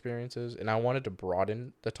restaurant experiences, and I wanted to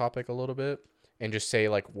broaden the topic a little bit and just say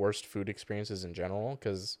like worst food experiences in general,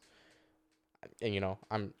 because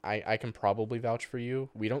I can probably vouch for you.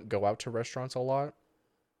 We don't go out to restaurants a lot,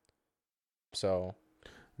 so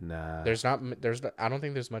nah. I don't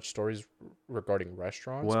think there's much stories regarding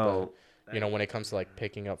restaurants. Well, but when it comes to like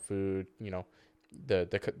picking up food,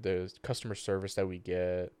 the customer service that we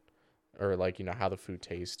get, or like how the food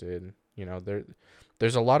tasted,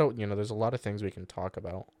 there's a lot of things we can talk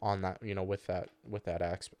about on that, with that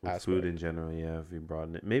aspect. Food in general, yeah. If you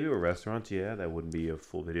broaden it, maybe with restaurants, yeah, that wouldn't be a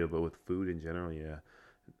full video, but with food in general, yeah.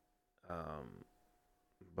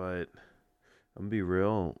 But I'm gonna be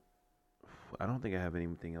real. I don't think I have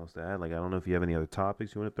anything else to add. Like, I don't know if you have any other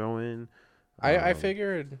topics you want to throw in. I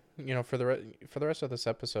figured, for the rest of this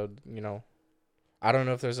episode, I don't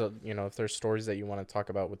know if there's stories that you want to talk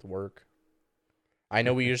about with work. I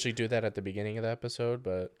know we usually do that at the beginning of the episode,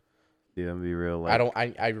 but yeah, I'm gonna be real. Like,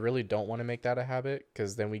 I really don't want to make that a habit,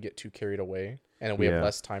 because then we get too carried away and we have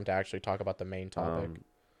less time to actually talk about the main topic.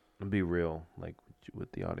 I'll be real, like with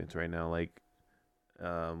the audience right now. Like,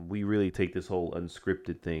 we really take this whole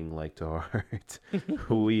unscripted thing like to heart.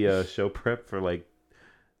 We show prep for like.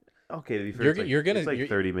 Okay, to be fair, it's like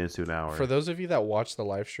 30 minutes to an hour. For those of you that watch the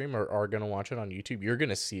live stream or are gonna watch it on YouTube, you're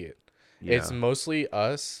gonna see it. Yeah. It's mostly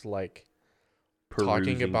us like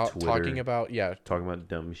perusing talking Twitter, about yeah, talking about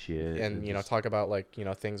dumb shit, and just, talk about like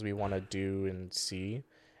things we want to do and see,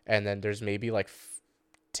 and then there's maybe like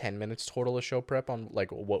 10 minutes total of show prep on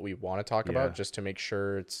like what we want to talk yeah. about, just to make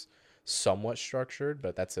sure it's somewhat structured,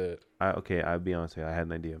 but that's it. Okay, I'll be honest with you, I had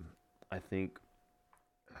an idea. I think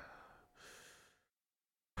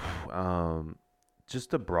um just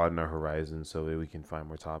to broaden our horizons so that we can find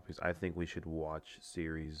more topics, I think we should watch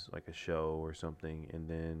series like a show or something, and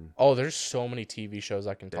then Oh, there's so many TV shows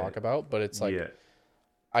I can talk that, about, but it's like yeah,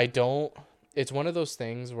 I don't it's one of those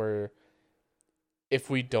things where if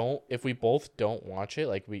we both don't watch it,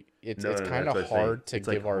 like it's no, kind that's of what I'm saying. hard to It's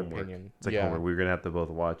like give our homework. opinion. It's like Yeah. homework. We're gonna have to both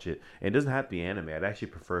watch it, and it doesn't have to be anime. I'd actually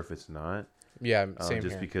prefer if it's not, Yeah, same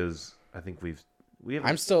just here. because I think we I'm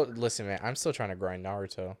haven't. still listen, man. I'm still trying to grind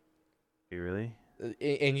Naruto. You really?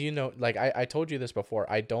 And like I told you this before,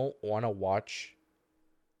 I don't want to watch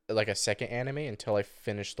like a second anime until I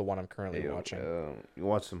finish the one I'm currently watching. You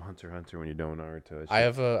watch some Hunter x Hunter when you're done with Naruto. I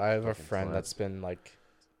have a fucking friend that's slaps. been like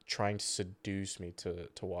trying to seduce me to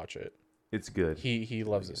watch it. It's good. He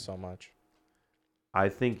loves it so much. I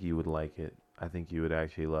think you would like it. I think you would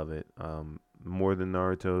actually love it. More than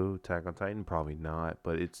Naruto, Attack on Titan, probably not,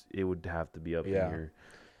 but it would have to be up in Yeah. your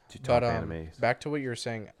top But animes. back to what you were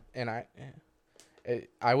saying, and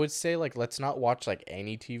I would say like let's not watch like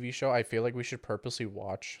any TV show. I feel like we should purposely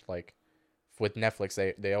watch like with Netflix.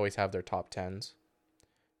 They always have their top 10s.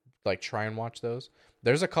 Like try and watch those.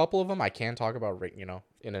 There's a couple of them I can talk about right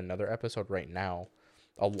in another episode right now.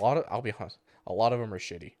 I'll be honest, a lot of them are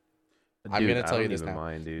shitty. I'm Dude, gonna I tell you don't this even now.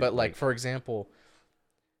 mind, dude. But like for example,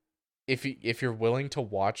 if you're willing to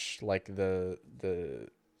watch like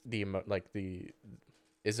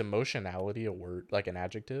is emotionality a word, like an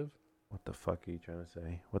adjective? What the fuck are you trying to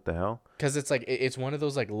say? What the hell? Because it's like it's one of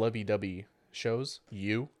those like lovey-dovey shows.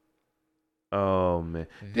 Oh man,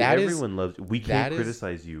 dude, That is everyone loves. We that can't is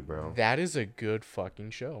criticize you, bro. that is a good fucking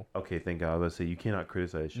show. Okay, thank God. I was gonna say you cannot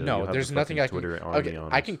criticize shows. No, You'll have there's the nothing fucking I can. Twitter army Okay,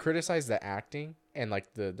 on I us. can criticize the acting and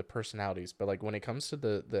like the personalities, but like when it comes to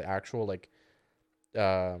the actual like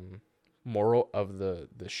moral of the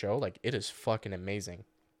show, like it is fucking amazing.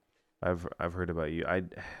 I've heard about you.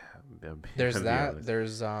 There's I'm being that. honest.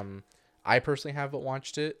 There's I personally haven't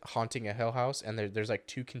watched it, Haunting a Hill House, and there's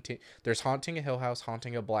like there's Haunting a Hill House,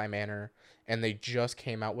 Haunting a Bly Manor, and they just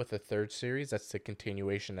came out with a third series. That's the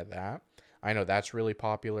continuation of that. I know that's really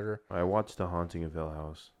popular. I watched The Haunting of Hill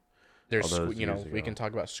House. There's All those you know years we ago. can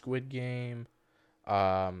talk about Squid Game.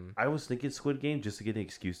 I was thinking Squid Game just to get an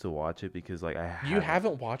excuse to watch it because like You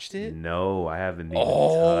haven't watched it? No, I haven't even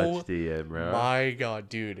Oh touched it yet, bro. my god,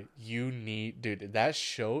 dude, dude, that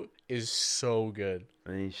show is so good.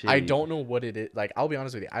 I mean, shit, I don't know what it is. Like, I'll be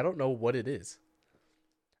honest with you, I don't know what it is.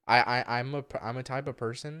 I'm a type of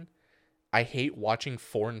person. I hate watching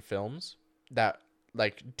foreign films that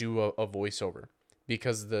like do a voiceover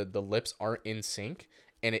because the lips aren't in sync,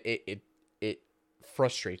 and it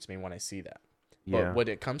frustrates me when I see that. But Yeah. when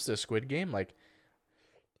it comes to Squid Game, like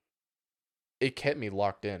it kept me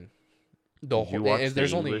locked in. Did you watch And the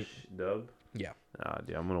there's English dub? yeah,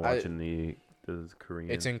 Dude, I'm gonna watch it in the Korean.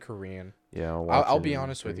 it's in Korean. Yeah, I'll watch I'll it be in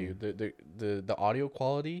honest with you. Korean. The audio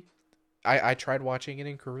quality, I tried watching it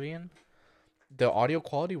in Korean. The audio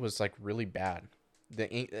quality was like really bad.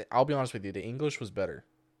 I'll be honest with you. The English was better.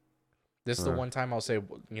 This is the one time I'll say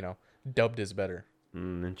dubbed is better.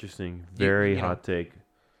 Interesting. Very you know, hot take.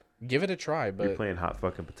 Give it a try, You're but playing hot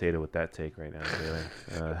fucking potato with that take right now,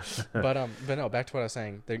 Taylor. but no. Back to what I was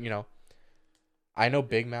saying. I know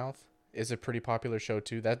Big Mouth is a pretty popular show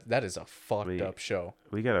too. That is a fucked up show.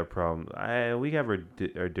 We got our problem. We have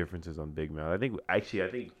our differences on Big Mouth. I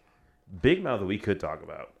think Big Mouth we could talk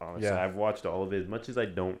about. Honestly, Yeah. I've watched all of it. As much as I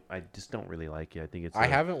just don't really like it. I think it's. I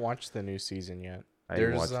haven't watched the new season yet. I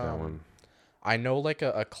didn't watch that one. I know like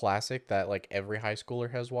a classic that like every high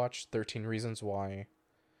schooler has watched, 13 Reasons Why.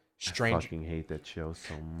 I fucking hate that show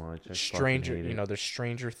so much. Stranger, there's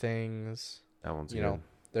Stranger Things. That one's You good.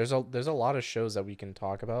 know, there's a lot of shows that we can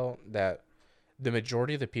talk about that the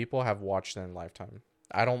majority of the people have watched in lifetime.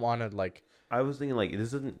 I don't want to like. I was thinking like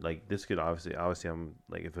this isn't like this could obviously I'm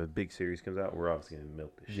like if a big series comes out we're obviously gonna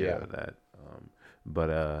milk the shit out of that.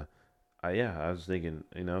 I was thinking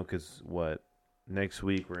because what next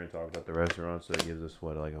week we're gonna talk about the restaurant, so that gives us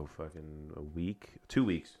like a fucking a week, 2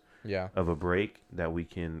 weeks Yeah. of a break that we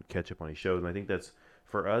can catch up on these shows, and I think that's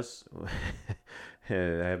for us. I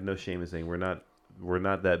have no shame in saying we're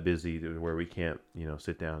not that busy where we can't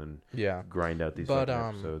sit down and Yeah. grind out these But,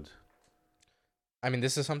 fucking episodes. I mean,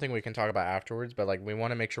 this is something we can talk about afterwards, but like we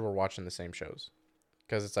want to make sure we're watching the same shows,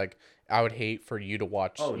 because it's like I would hate for you to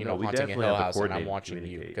watch, We Haunting a definitely Hill have to House, and I'm coordinate and watching you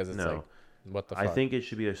communicate. because it's no, like What the I fuck? think it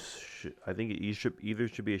should be I think it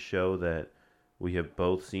should be a show that we have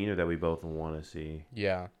both seen or that we both want to see.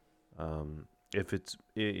 Yeah. If it's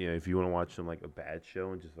if you want to watch some like a bad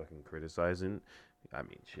show and just fucking criticizing, I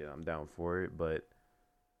mean, shit, I'm down for it. But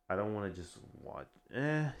I don't want to just watch.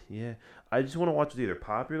 Yeah. I just want to watch what's either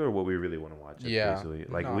popular or what we really want to watch. Yeah. Basically,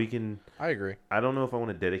 like No, we can. I agree. I don't know if I want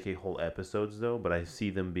to dedicate whole episodes though, but I see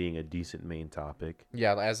them being a decent main topic.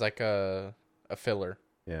 Yeah, as like a filler.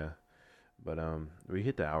 Yeah, but we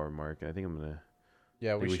hit the hour mark. I think I'm gonna.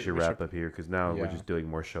 Yeah, I think we should wrap up here because now we're Yeah. just doing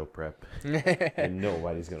more show prep, and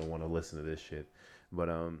nobody's gonna want to listen to this shit. But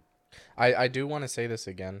I do want to say this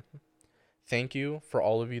again. Thank you for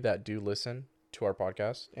all of you that do listen to our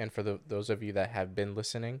podcast, and for those of you that have been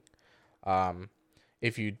listening.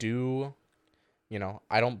 If you do,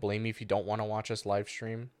 I don't blame you if you don't want to watch us live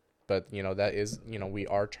stream, but that is, we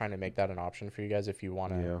are trying to make that an option for you guys if you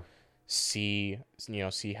want to yeah,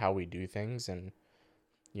 see how we do things. And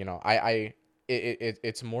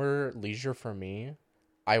it's more leisure for me.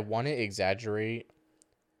 I want to exaggerate.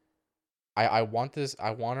 I want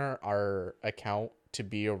our account to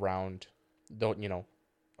be around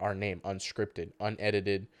our name, unscripted,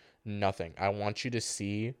 unedited, nothing. I want you to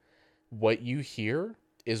see what you hear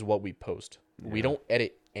is what we post. We Yeah. don't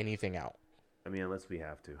edit anything out. I mean, unless we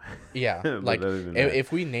have to. Yeah, But like other than that,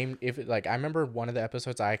 if we named like I remember one of the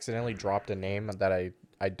episodes I accidentally dropped a name that I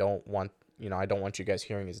don't want I don't want you guys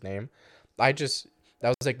hearing his name. That was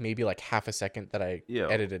like maybe like half a second that I yeah,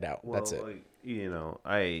 edited out. well, That's it. like,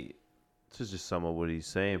 to just sum up what he's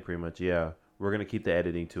saying, pretty much. Yeah, we're gonna keep the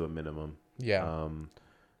editing to a minimum. Yeah,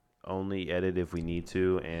 Only edit if we need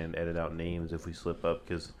to, and edit out names if we slip up.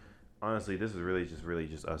 Because honestly, this is really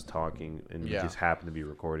just us talking, and we Yeah. just happen to be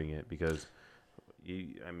recording it because.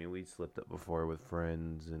 We slipped up before with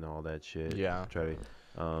friends and all that shit. Yeah. Try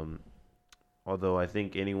to, although I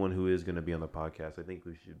think anyone who is going to be on the podcast, I think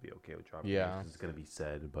we should be okay with dropping. Yeah. Because it's going to be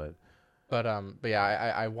said, but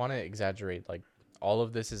yeah, I want to exaggerate. Like all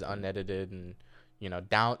of this is unedited, and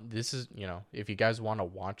down. This is if you guys want to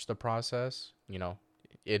watch the process,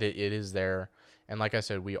 it is there. And like I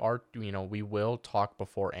said, we will talk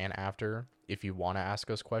before and after if you want to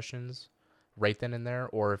ask us questions right then and there,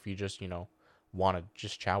 or if you just want to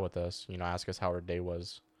just chat with us, ask us how our day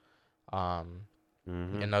was.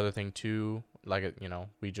 Another thing too, like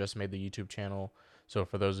we just made the YouTube channel, so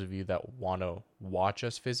for those of you that want to watch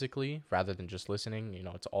us physically rather than just listening,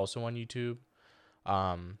 it's also on YouTube.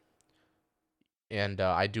 And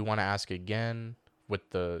I do want to ask again with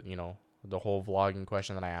the the whole vlogging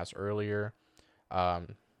question that I asked earlier. I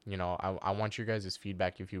want your guys'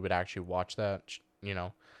 feedback if you would actually watch that.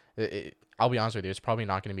 I'll be honest with you, it's probably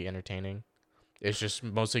not going to be entertaining. It's just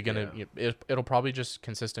mostly gonna. It'll probably just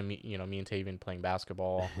consist of me, me and Tavien playing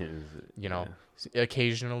basketball.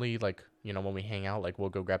 Occasionally, like when we hang out, like we'll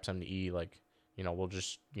go grab something to eat. Like we'll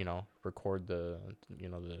just record the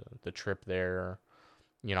trip there.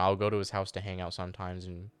 I'll go to his house to hang out sometimes,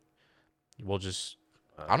 and we'll just.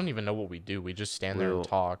 I don't even know what we do. We just stand there and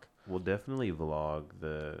talk. We'll definitely vlog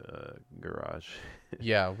the garage.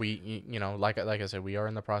 Yeah, we like I said, we are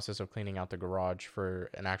in the process of cleaning out the garage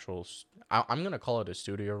for an actual. I'm gonna call it a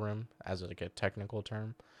studio room as like a technical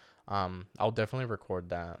term. I'll definitely record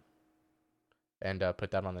that and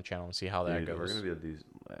put that on the channel and see how that goes. We're gonna be able to do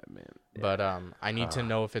that, man. Yeah. But I need to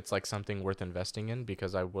know if it's like something worth investing in,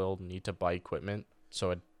 because I will need to buy equipment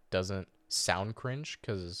so it doesn't sound cringe,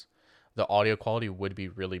 because the audio quality would be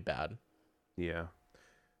really bad. Yeah.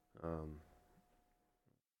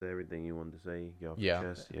 Everything you wanted to say, get off Yeah.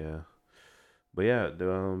 your chest. Yeah. But yeah,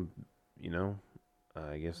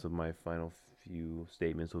 I guess my final few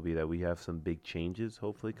statements will be that we have some big changes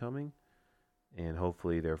hopefully coming, and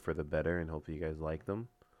hopefully they're for the better, and hopefully you guys like them.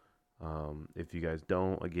 If you guys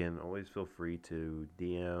don't, again, always feel free to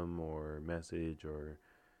DM or message or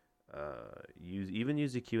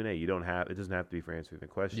use the Q&A. It doesn't have to be for answering the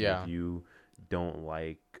question. Yeah. If you don't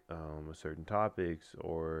like a certain topics,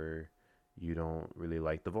 or you don't really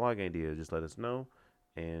like the vlog idea, just let us know,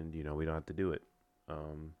 and we don't have to do it.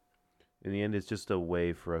 In the end, it's just a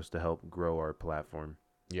way for us to help grow our platform.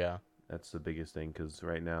 Yeah, that's the biggest thing, because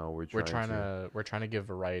right now we're trying to give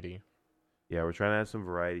variety. Yeah, we're trying to add some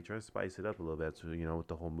variety, trying to spice it up a little bit, so with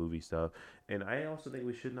the whole movie stuff. And I also think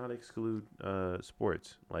we should not exclude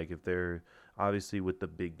sports, like if they're obviously with the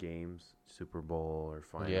big games, Super Bowl or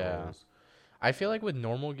finals. Yeah. I feel like with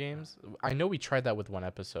normal games, I know we tried that with one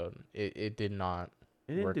episode. It did not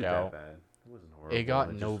work out. That bad. It wasn't horrible. It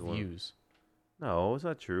got no views. No, it's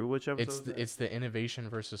not true. Which episode? It's the innovation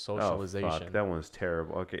versus socialization. Oh, fuck. That one's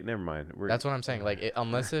terrible. Okay, never mind. That's what I'm saying. Like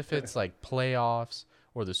unless if it's like playoffs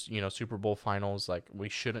or the Super Bowl finals, like we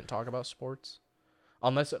shouldn't talk about sports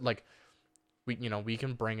unless like we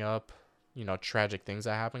can bring up tragic things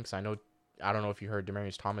that happen, because I don't know if you heard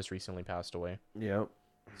Demaryius Thomas recently passed away. Yep.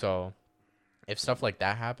 So if stuff like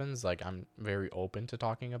that happens, like I'm very open to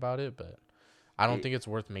talking about it, but I don't think it's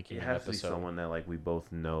worth making It an has to be episode. someone that like we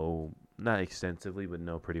both know, not extensively, but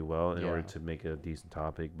know pretty well in order Yeah. to make a decent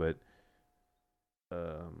topic. But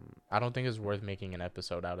I don't think it's worth making an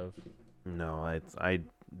episode out of. no, I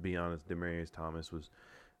be honest, Demaryius Thomas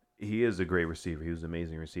he is a great receiver. He was an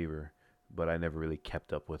amazing receiver, but I never really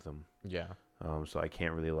kept up with him. Yeah. So I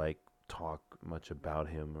can't really like talk much about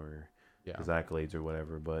him or Yeah. his accolades or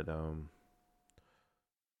whatever. But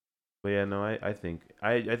yeah, no, I think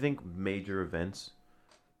major events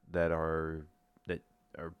that are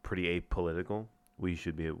pretty apolitical, we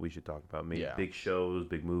should talk about. Maybe Yeah. big shows,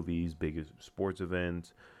 big movies, big sports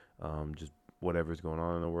events, just whatever's going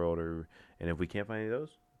on in the world, and if we can't find any of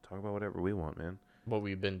those, talk about whatever we want, man. What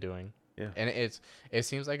we've been doing. Yeah. And it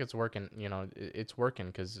seems like it's working. It's working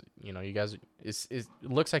because you guys. It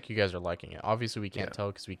looks like you guys are liking it. Obviously, we can't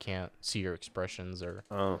tell because we can't see your expressions or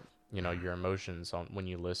your emotions on when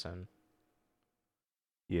you listen.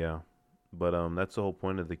 Yeah, but that's the whole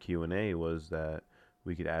point of the Q&A, was that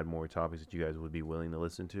we could add more topics that you guys would be willing to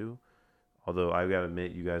listen to. Although I gotta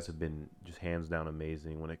admit, you guys have been just hands down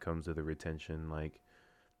amazing when it comes to the retention. Like,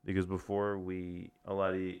 because before a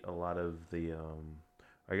lot of the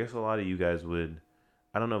I guess a lot of you guys would.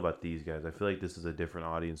 I don't know about these guys. I feel like this is a different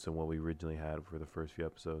audience than what we originally had for the first few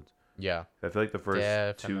episodes. Yeah. I feel like the first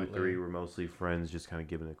Definitely. 2-3 were mostly friends, just kind of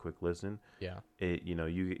giving a quick listen. Yeah.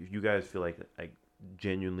 You guys feel like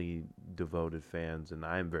genuinely devoted fans, and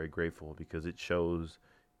I'm very grateful because it shows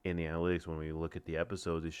in the analytics when we look at the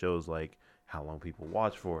episodes. It shows like how long people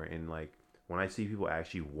watch for, and like when I see people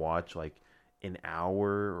actually watch like an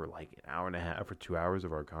hour or like an hour and a half or 2 hours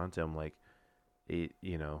of our content, I'm like, I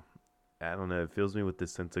don't know. It fills me with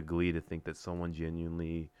this sense of glee to think that someone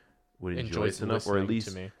genuinely would enjoy it enough, or at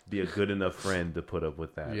least be a good enough friend to put up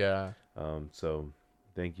with that. Yeah. So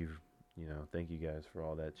thank you, thank you guys for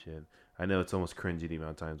all that shit. I know it's almost cringy the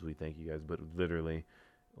amount of times we thank you guys, but literally,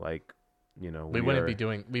 like, we wouldn't be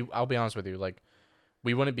doing. I'll be honest with you, like,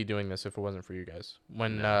 we wouldn't be doing this if it wasn't for you guys.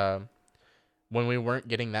 When we weren't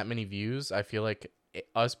getting that many views, I feel like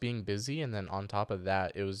us being busy, and then on top of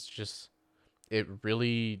that, it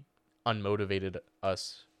really unmotivated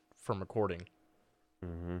us from recording.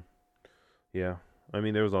 Mm-hmm. Yeah. I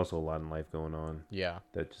mean, there was also a lot in life going on. Yeah.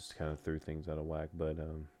 That just kind of threw things out of whack. But,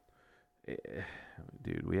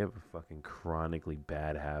 dude, we have a fucking chronically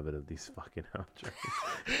bad habit of these fucking outros.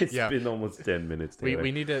 It's been almost 10 minutes. Taylor.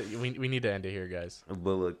 We need to end it here, guys.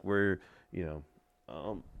 But look, we're,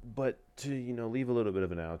 but to, leave a little bit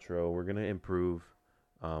of an outro, we're going to improve.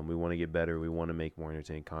 We want to get better. We want to make more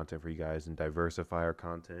entertaining content for you guys and diversify our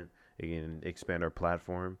content, again, expand our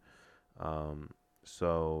platform.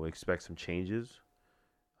 So expect some changes.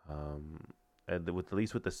 At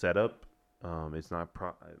least with the setup, it's not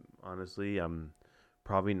honestly, I'm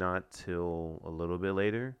probably not till a little bit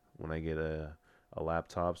later when I get a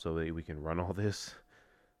laptop so that we can run all this.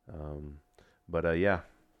 But yeah,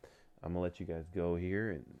 I'm gonna let you guys go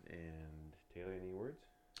here, and Taylor, any words?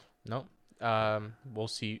 Nope. We'll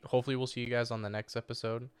see. Hopefully, we'll see you guys on the next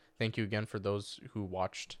episode. Thank you again for those who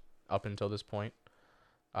watched up until this point.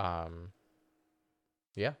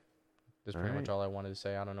 Yeah, that's pretty much all I wanted to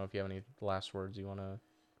say. I don't know if you have any last words you want to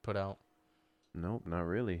put out. Nope, not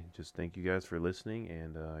really. Just thank you guys for listening,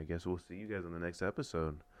 and I guess we'll see you guys on the next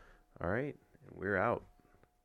episode. All right, we're out.